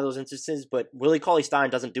in a lot of those instances, but Willie Cauley-Stein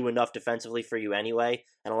doesn't do enough defensively for you anyway,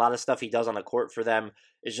 and a lot of stuff he does on the court for them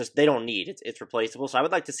is just they don't need. It's replaceable. So I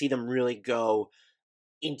would like to see them really go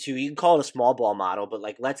into, you can call it a small ball model, but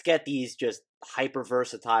let's get these just hyper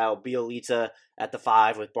versatile Bjelica at the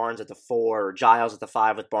 5 with Barnes at the 4, or Giles at the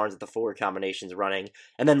 5 with Barnes at the 4 combinations running,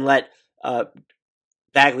 and then let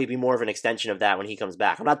Bagley be more of an extension of that when he comes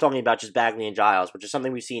back. I'm not talking about just Bagley and Giles, which is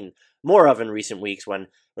something we've seen more of in recent weeks when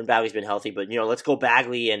Bagley's been healthy. But, let's go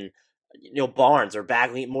Bagley and, Barnes, or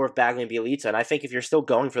more of Bagley and Bjelica. And I think if you're still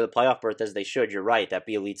going for the playoff berth as they should, you're right, that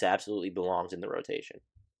Bjelica absolutely belongs in the rotation.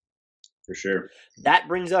 For sure. That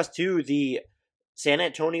brings us to the San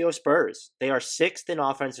Antonio Spurs. They are 6th in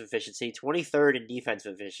offensive efficiency, 23rd in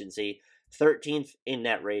defensive efficiency, 13th in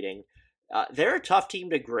net rating. They're a tough team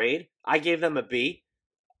to grade. I gave them a B.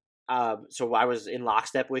 So I was in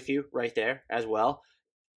lockstep with you right there as well.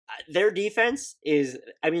 Their defense is,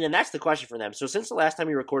 and that's the question for them. So since the last time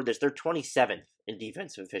we recorded this, they're 27th in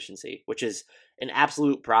defensive efficiency, which is an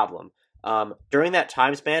absolute problem. During that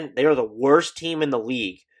time span, they are the worst team in the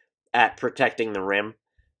league at protecting the rim.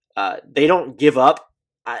 They don't give up.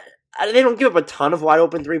 They don't give up a ton of wide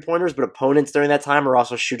open 3-pointers, but opponents during that time are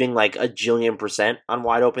also shooting like a jillion% on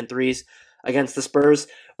wide open threes against the Spurs.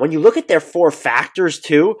 When you look at their 4 factors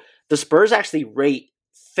too, the Spurs actually rate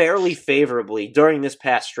fairly favorably during this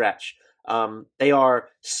past stretch. They are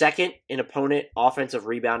 2nd in opponent offensive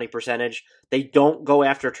rebounding percentage. They don't go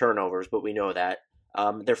after turnovers, but we know that.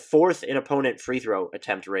 They're 4th in opponent free throw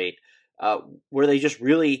attempt rate. Where they just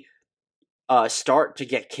really start to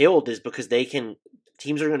get killed is because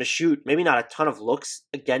teams are going to shoot maybe not a ton of looks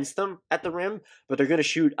against them at the rim, but they're going to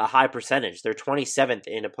shoot a high percentage. They're 27th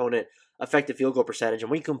in opponent effective field goal percentage. And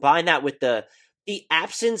when you combine that with the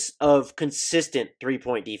absence of consistent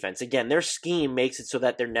 3-point defense, again, their scheme makes it so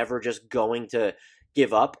that they're never just going to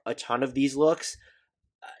give up a ton of these looks.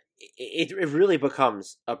 It really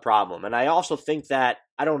becomes a problem. And I also think that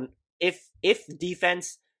if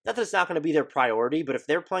defense, not that it's not going to be their priority, but if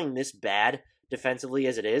they're playing this bad defensively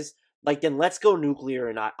as it is, then let's go nuclear.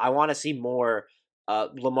 And I want to see more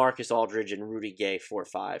LaMarcus Aldridge and Rudy Gay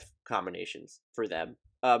 4-5 combinations for them.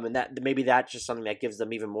 And that maybe that's just something that gives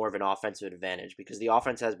them even more of an offensive advantage, because the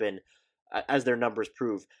offense has been, as their numbers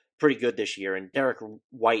prove, pretty good this year. And Derek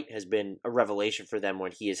White has been a revelation for them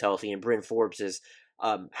when he is healthy, and Bryn Forbes has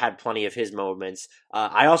had plenty of his moments.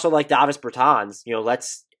 I also like Davis Bertans.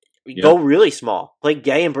 Let's go really small, play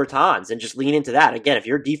Gay and Bertans, and just lean into that. Again, if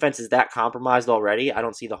your defense is that compromised already, I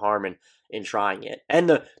don't see the harm in trying it.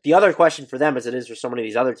 And the other question for them, as it is for so many of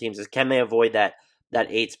these other teams, is can they avoid that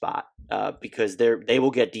 8 spot? Because they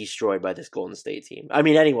will get destroyed by this Golden State team.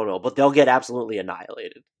 Anyone will, but they'll get absolutely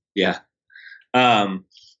annihilated. Yeah. They're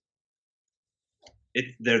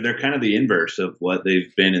kind of the inverse of what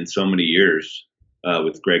they've been in so many years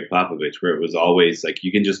with Greg Popovich, where it was always like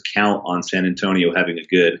you can just count on San Antonio having a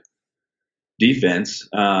good defense.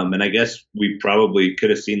 And I guess we probably could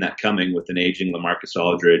have seen that coming with an aging LaMarcus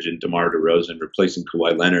Aldridge and DeMar DeRozan replacing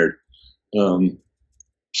Kawhi Leonard.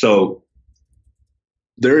 So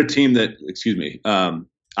they're a team that,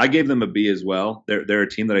 I gave them a B as well. They're a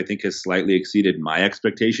team that I think has slightly exceeded my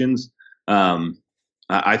expectations.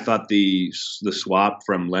 I thought the swap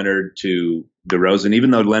from Leonard to DeRozan,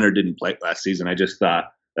 even though Leonard didn't play last season, I just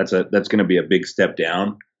thought that's going to be a big step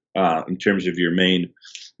down in terms of your main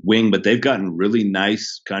wing, but they've gotten really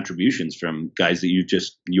nice contributions from guys that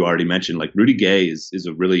you already mentioned. Like Rudy Gay is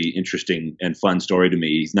a really interesting and fun story to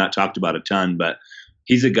me. He's not talked about a ton, but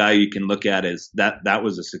he's a guy you can look at as that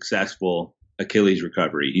was a successful Achilles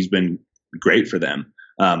recovery. He's been great for them.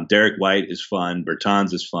 Derek White is fun.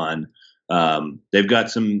 Bertans is fun. They've got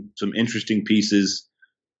some interesting pieces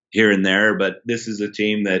here and there, but this is a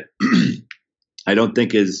team that I don't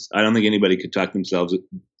think anybody could talk themselves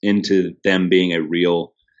into them being a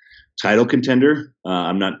real title contender.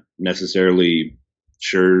 I'm not necessarily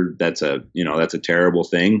sure that's a terrible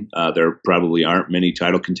thing. There probably aren't many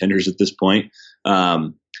title contenders at this point.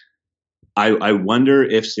 I wonder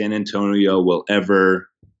if San Antonio will ever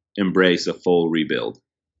embrace a full rebuild.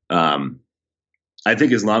 I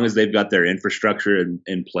think as long as they've got their infrastructure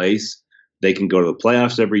in place, they can go to the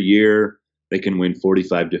playoffs every year. They can win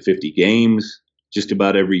 45 to 50 games just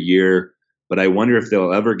about every year. But I wonder if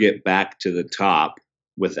they'll ever get back to the top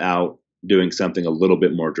without doing something a little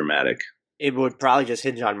bit more dramatic. It would probably just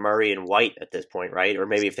hinge on Murray and White at this point, right? Or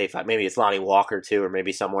maybe maybe it's Lonnie Walker too, or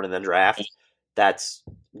maybe someone in the draft. That's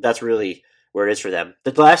really where it is for them.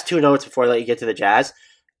 The last two notes before I let you get to the Jazz.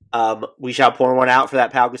 We shall pour one out for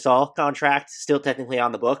that Pau Gasol contract, still technically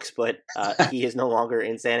on the books, but he is no longer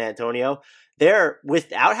in San Antonio. They're,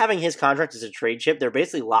 without having his contract as a trade chip, they're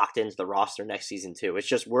basically locked into the roster next season too. It's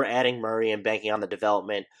just we're adding Murray and banking on the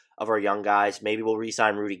development of our young guys. Maybe we'll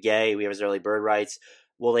re-sign Rudy Gay. We have his early bird rights.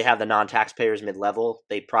 Will they have the non-taxpayers mid-level?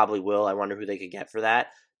 They probably will. I wonder who they could get for that.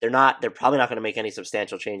 They're probably not going to make any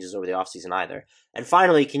substantial changes over the offseason either. And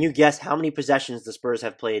finally, can you guess how many possessions the Spurs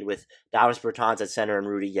have played with Davis Bertans at center and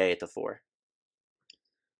Rudy Gay at the 4?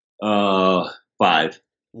 5.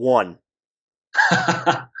 1.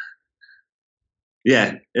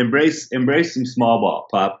 Yeah, embrace some small ball,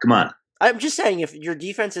 Pop. Come on. I'm just saying, if your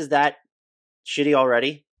defense is that shitty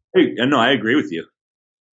already. Hey, no, I agree with you.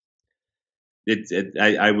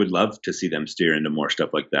 I would love to see them steer into more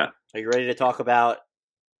stuff like that. Are you ready to talk about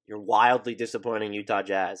your wildly disappointing Utah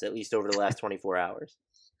Jazz, at least over the last 24 hours?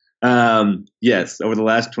 Yes, over the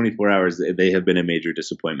last 24 hours, they have been a major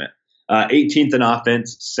disappointment. 18th in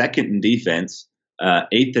offense, 2nd in defense,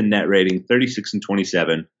 8th in net rating, 36 and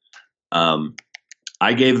 27.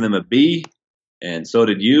 I gave them a B, and so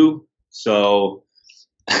did you. So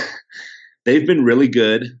they've been really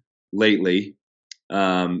good lately,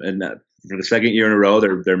 and for the second year in a row,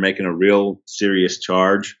 they're making a real serious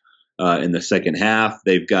charge in the second half.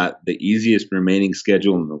 They've got the easiest remaining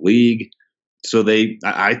schedule in the league, so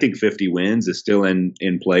I think 50 wins is still in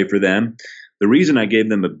play for them. The reason I gave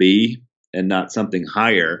them a B and not something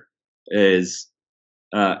higher is,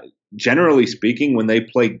 generally speaking, when they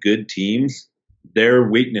play good teams, their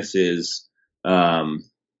weaknesses are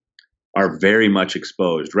very much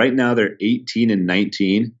exposed. Right now, they're 18 and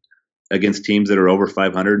 19 against teams that are over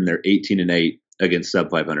 500, and they're 18 and 8 against sub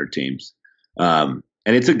 500 teams. And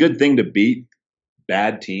it's a good thing to beat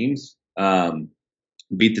bad teams,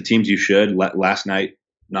 beat the teams you should, last night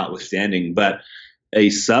notwithstanding. But a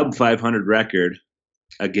sub 500 record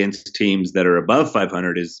against teams that are above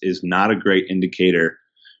 500 is not a great indicator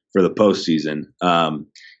for the postseason.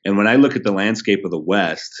 And when I look at the landscape of the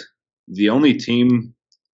West, the only team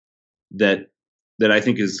that I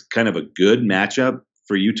think is kind of a good matchup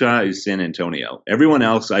for Utah is San Antonio. Everyone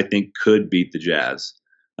else, I think, could beat the Jazz.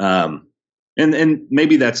 And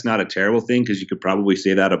maybe that's not a terrible thing, because you could probably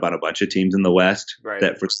say that about a bunch of teams in the West, right,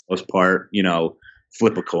 that for the most part,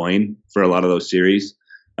 flip a coin for a lot of those series.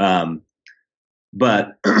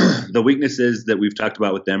 But the weaknesses that we've talked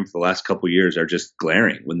about with them for the last couple of years are just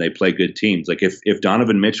glaring when they play good teams. Like if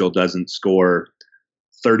Donovan Mitchell doesn't score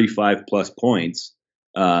 35 plus points,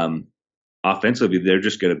 offensively, they're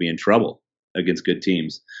just going to be in trouble against good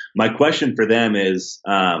teams. My question for them is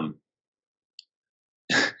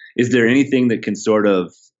there anything that can sort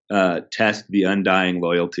of test the undying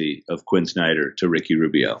loyalty of Quinn Snyder to Ricky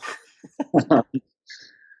Rubio?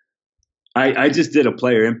 I just did a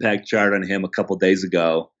player impact chart on him a couple days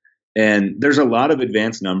ago, and there's a lot of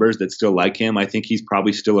advanced numbers that still like him. I think he's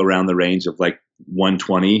probably still around the range of like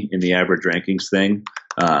 120 in the average rankings thing.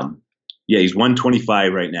 He's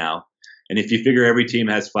 125 right now. And if you figure every team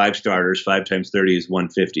has 5 starters, 5 times 30 is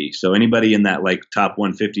 150. So anybody in that like top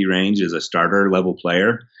 150 range is a starter level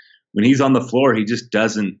player. When he's on the floor, he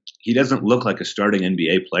doesn't look like a starting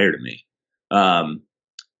NBA player to me.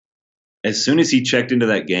 As soon as he checked into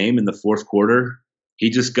that game in the fourth quarter,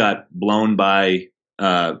 he just got blown by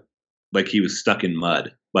like he was stuck in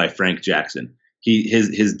mud by Frank Jackson.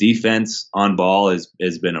 His defense on ball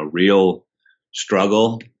has been a real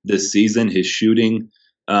struggle this season. His shooting,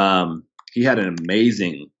 he had an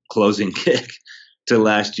amazing closing kick to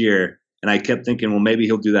last year, And I kept thinking, well, maybe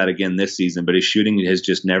he'll do that again this season, but his shooting has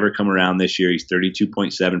just never come around this year. He's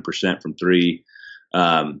 32.7% from three.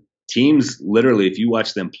 Teams, literally, if you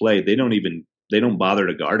watch them play, they don't bother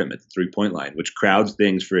to guard him at the 3-point line, which crowds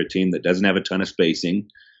things for a team that doesn't have a ton of spacing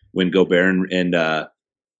when Gobert and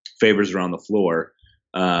Favors are on the floor.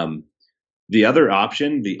 The other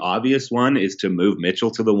option, the obvious one, is to move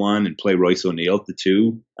Mitchell to the 1 and play Royce O'Neal at the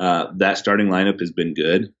 2. That starting lineup has been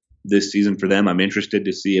good this season for them. I'm interested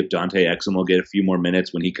to see if Dante Exum will get a few more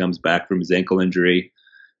minutes when he comes back from his ankle injury.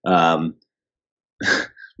 Long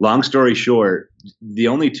story short, the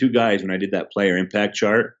only 2 guys when I did that player impact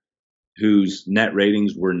chart whose net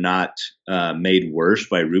ratings were not made worse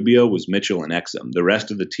by Rubio was Mitchell and Exum. The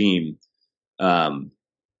rest of the team,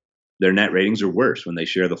 their net ratings are worse when they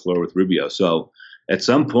share the floor with Rubio. So at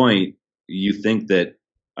some point, you think that,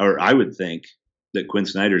 or I would think that Quinn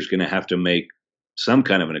Snyder is going to have to make some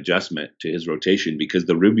kind of an adjustment to his rotation because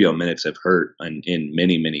the Rubio minutes have hurt in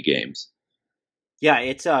many, many games. Yeah,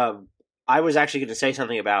 it's I was actually going to say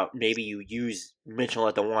something about maybe you use Mitchell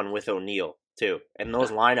at the 1 with O'Neal too. And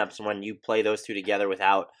those lineups, when you play those 2 together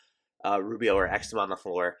without Rubio or Exum on the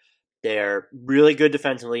floor, they're really good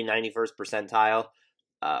defensively, 91st percentile.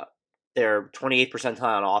 They're 28th percentile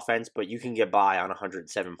on offense, but you can get by on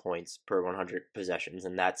 107 points per 100 possessions,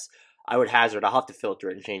 and that's, I would hazard, I'll have to filter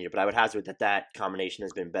it and change it, but I would hazard that combination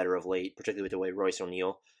has been better of late, particularly with the way Royce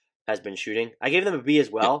O'Neal has been shooting. I gave them a B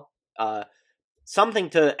as well. Something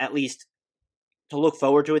to at least to look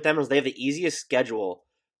forward to with them is they have the easiest schedule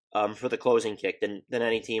for the closing kick than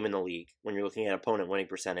any team in the league when you're looking at opponent winning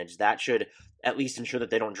percentage. That should at least ensure that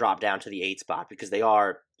they don't drop down to the 8 spot because they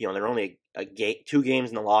are, they're only 2 games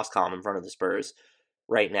in the loss column in front of the Spurs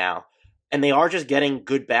right now. And they are just getting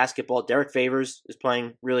good basketball. Derek Favors is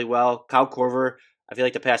playing really well. Kyle Korver, I feel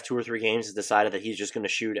like the past 2 or 3 games has decided that he's just going to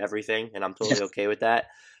shoot everything, and I'm totally okay with that.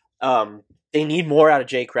 They need more out of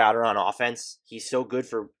Jay Crowder on offense. He's so good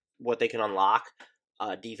for what they can unlock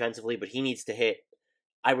defensively, but he needs to hit,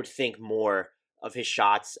 I would think, more of his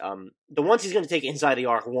shots. The ones he's going to take inside the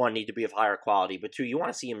arc, 1, need to be of higher quality, but 2, you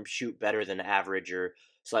want to see him shoot better than average or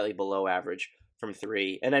slightly below average from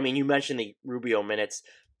 3. And I mean, you mentioned the Rubio minutes.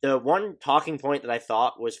 The one talking point that I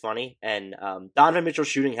thought was funny, and Donovan Mitchell's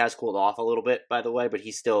shooting has cooled off a little bit, by the way, but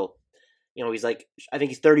he's still, he's like, I think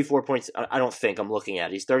he's 34 points. I don't think I'm looking at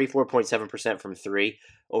it. He's 34.7% from 3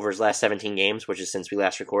 over his last 17 games, which is since we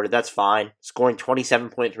last recorded. That's fine. Scoring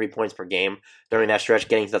 27.3 points per game during that stretch,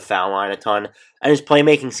 getting to the foul line a ton. And his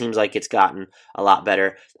playmaking seems like it's gotten a lot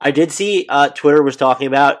better. I did see Twitter was talking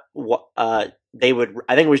about I think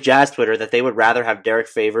it was Jazz Twitter, that they would rather have Derek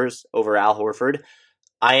Favors over Al Horford.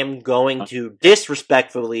 I am going to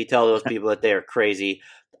disrespectfully tell those people that they are crazy.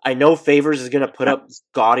 I know Favors is going to put up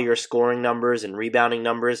gaudier scoring numbers and rebounding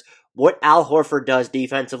numbers. What Al Horford does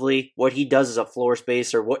defensively, what he does as a floor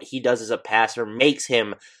spacer, what he does as a passer makes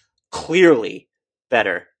him clearly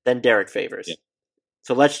better than Derek Favors. Yeah.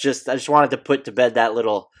 So I just wanted to put to bed that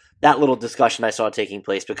little discussion I saw taking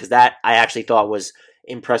place, because that I actually thought was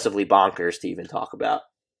impressively bonkers to even talk about.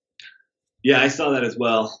 Yeah, I saw that as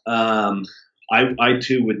well. I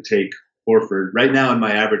too would take Horford. Right now in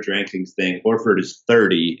my average rankings thing, Horford is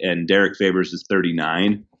 30 and Derek Favors is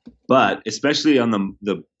 39. But especially on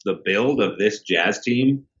the build of this Jazz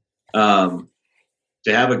team, to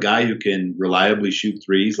have a guy who can reliably shoot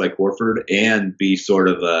threes like Horford and be sort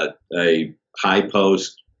of a high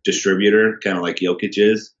post distributor, kind of like Jokic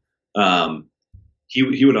is,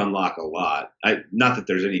 he would unlock a lot. Not that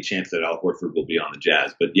there's any chance that Al Horford will be on the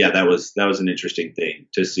Jazz, but yeah, that was an interesting thing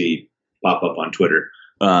to see pop up on Twitter.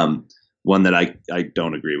 One that I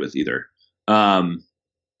don't agree with either.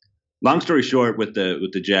 Long story short, with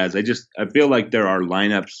the Jazz, I feel like there are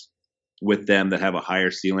lineups with them that have a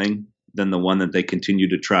higher ceiling than the one that they continue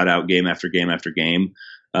to trot out game after game after game.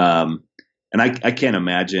 And I can't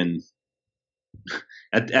imagine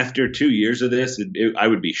after 2 years of this, I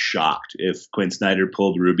would be shocked if Quinn Snyder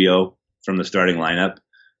pulled Rubio from the starting lineup.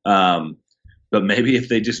 But maybe if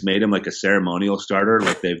they just made him like a ceremonial starter,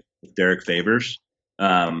 like they've Derek Favors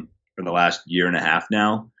for the last year and a half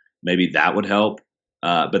now, maybe that would help.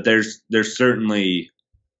 But there's certainly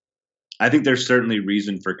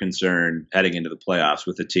reason for concern heading into the playoffs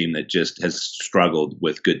with a team that just has struggled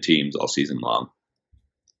with good teams all season long.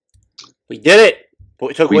 We did it.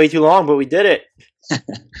 It took way too long, but we did it.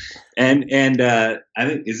 And I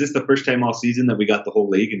think, is this the first time all season that we got the whole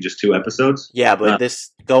league in just 2 episodes? Yeah, but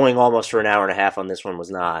this going almost for an hour and a half on this one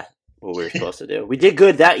was not what we were supposed to do. We did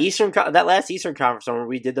good. That last Eastern Conference one,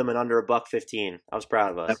 we did them in under $1.15. I was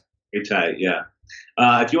proud of us. Very tight, yeah.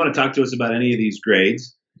 If you want to talk to us about any of these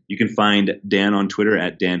grades, You can find Dan on Twitter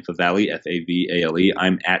at Dan Favale, Favale.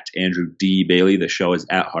 I'm at Andrew D. Bailey. The show is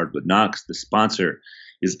at Hardwood Knocks. The sponsor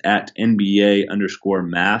is at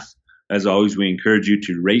NBA_math. As always, we encourage you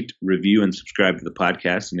to rate, review, and subscribe to the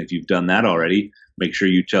podcast. And if you've done that already, make sure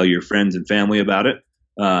you tell your friends and family about it.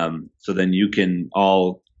 So then you can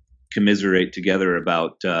all commiserate together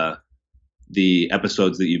about the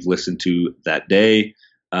episodes that you've listened to that day.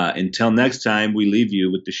 Until next time, we leave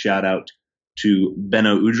you with the shout out to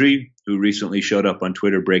Benno Udry, who recently showed up on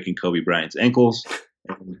Twitter breaking Kobe Bryant's ankles,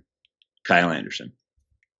 and Kyle Anderson.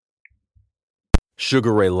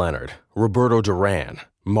 Sugar Ray Leonard, Roberto Duran,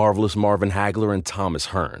 Marvelous Marvin Hagler, and Thomas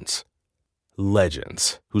Hearns.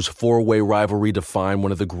 Legends, whose four-way rivalry defined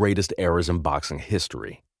one of the greatest eras in boxing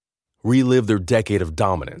history. Relive their decade of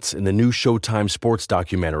dominance in the new Showtime sports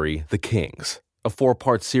documentary, The Kings, a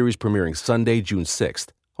 4-part series premiering Sunday, June 6th,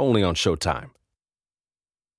 only on Showtime.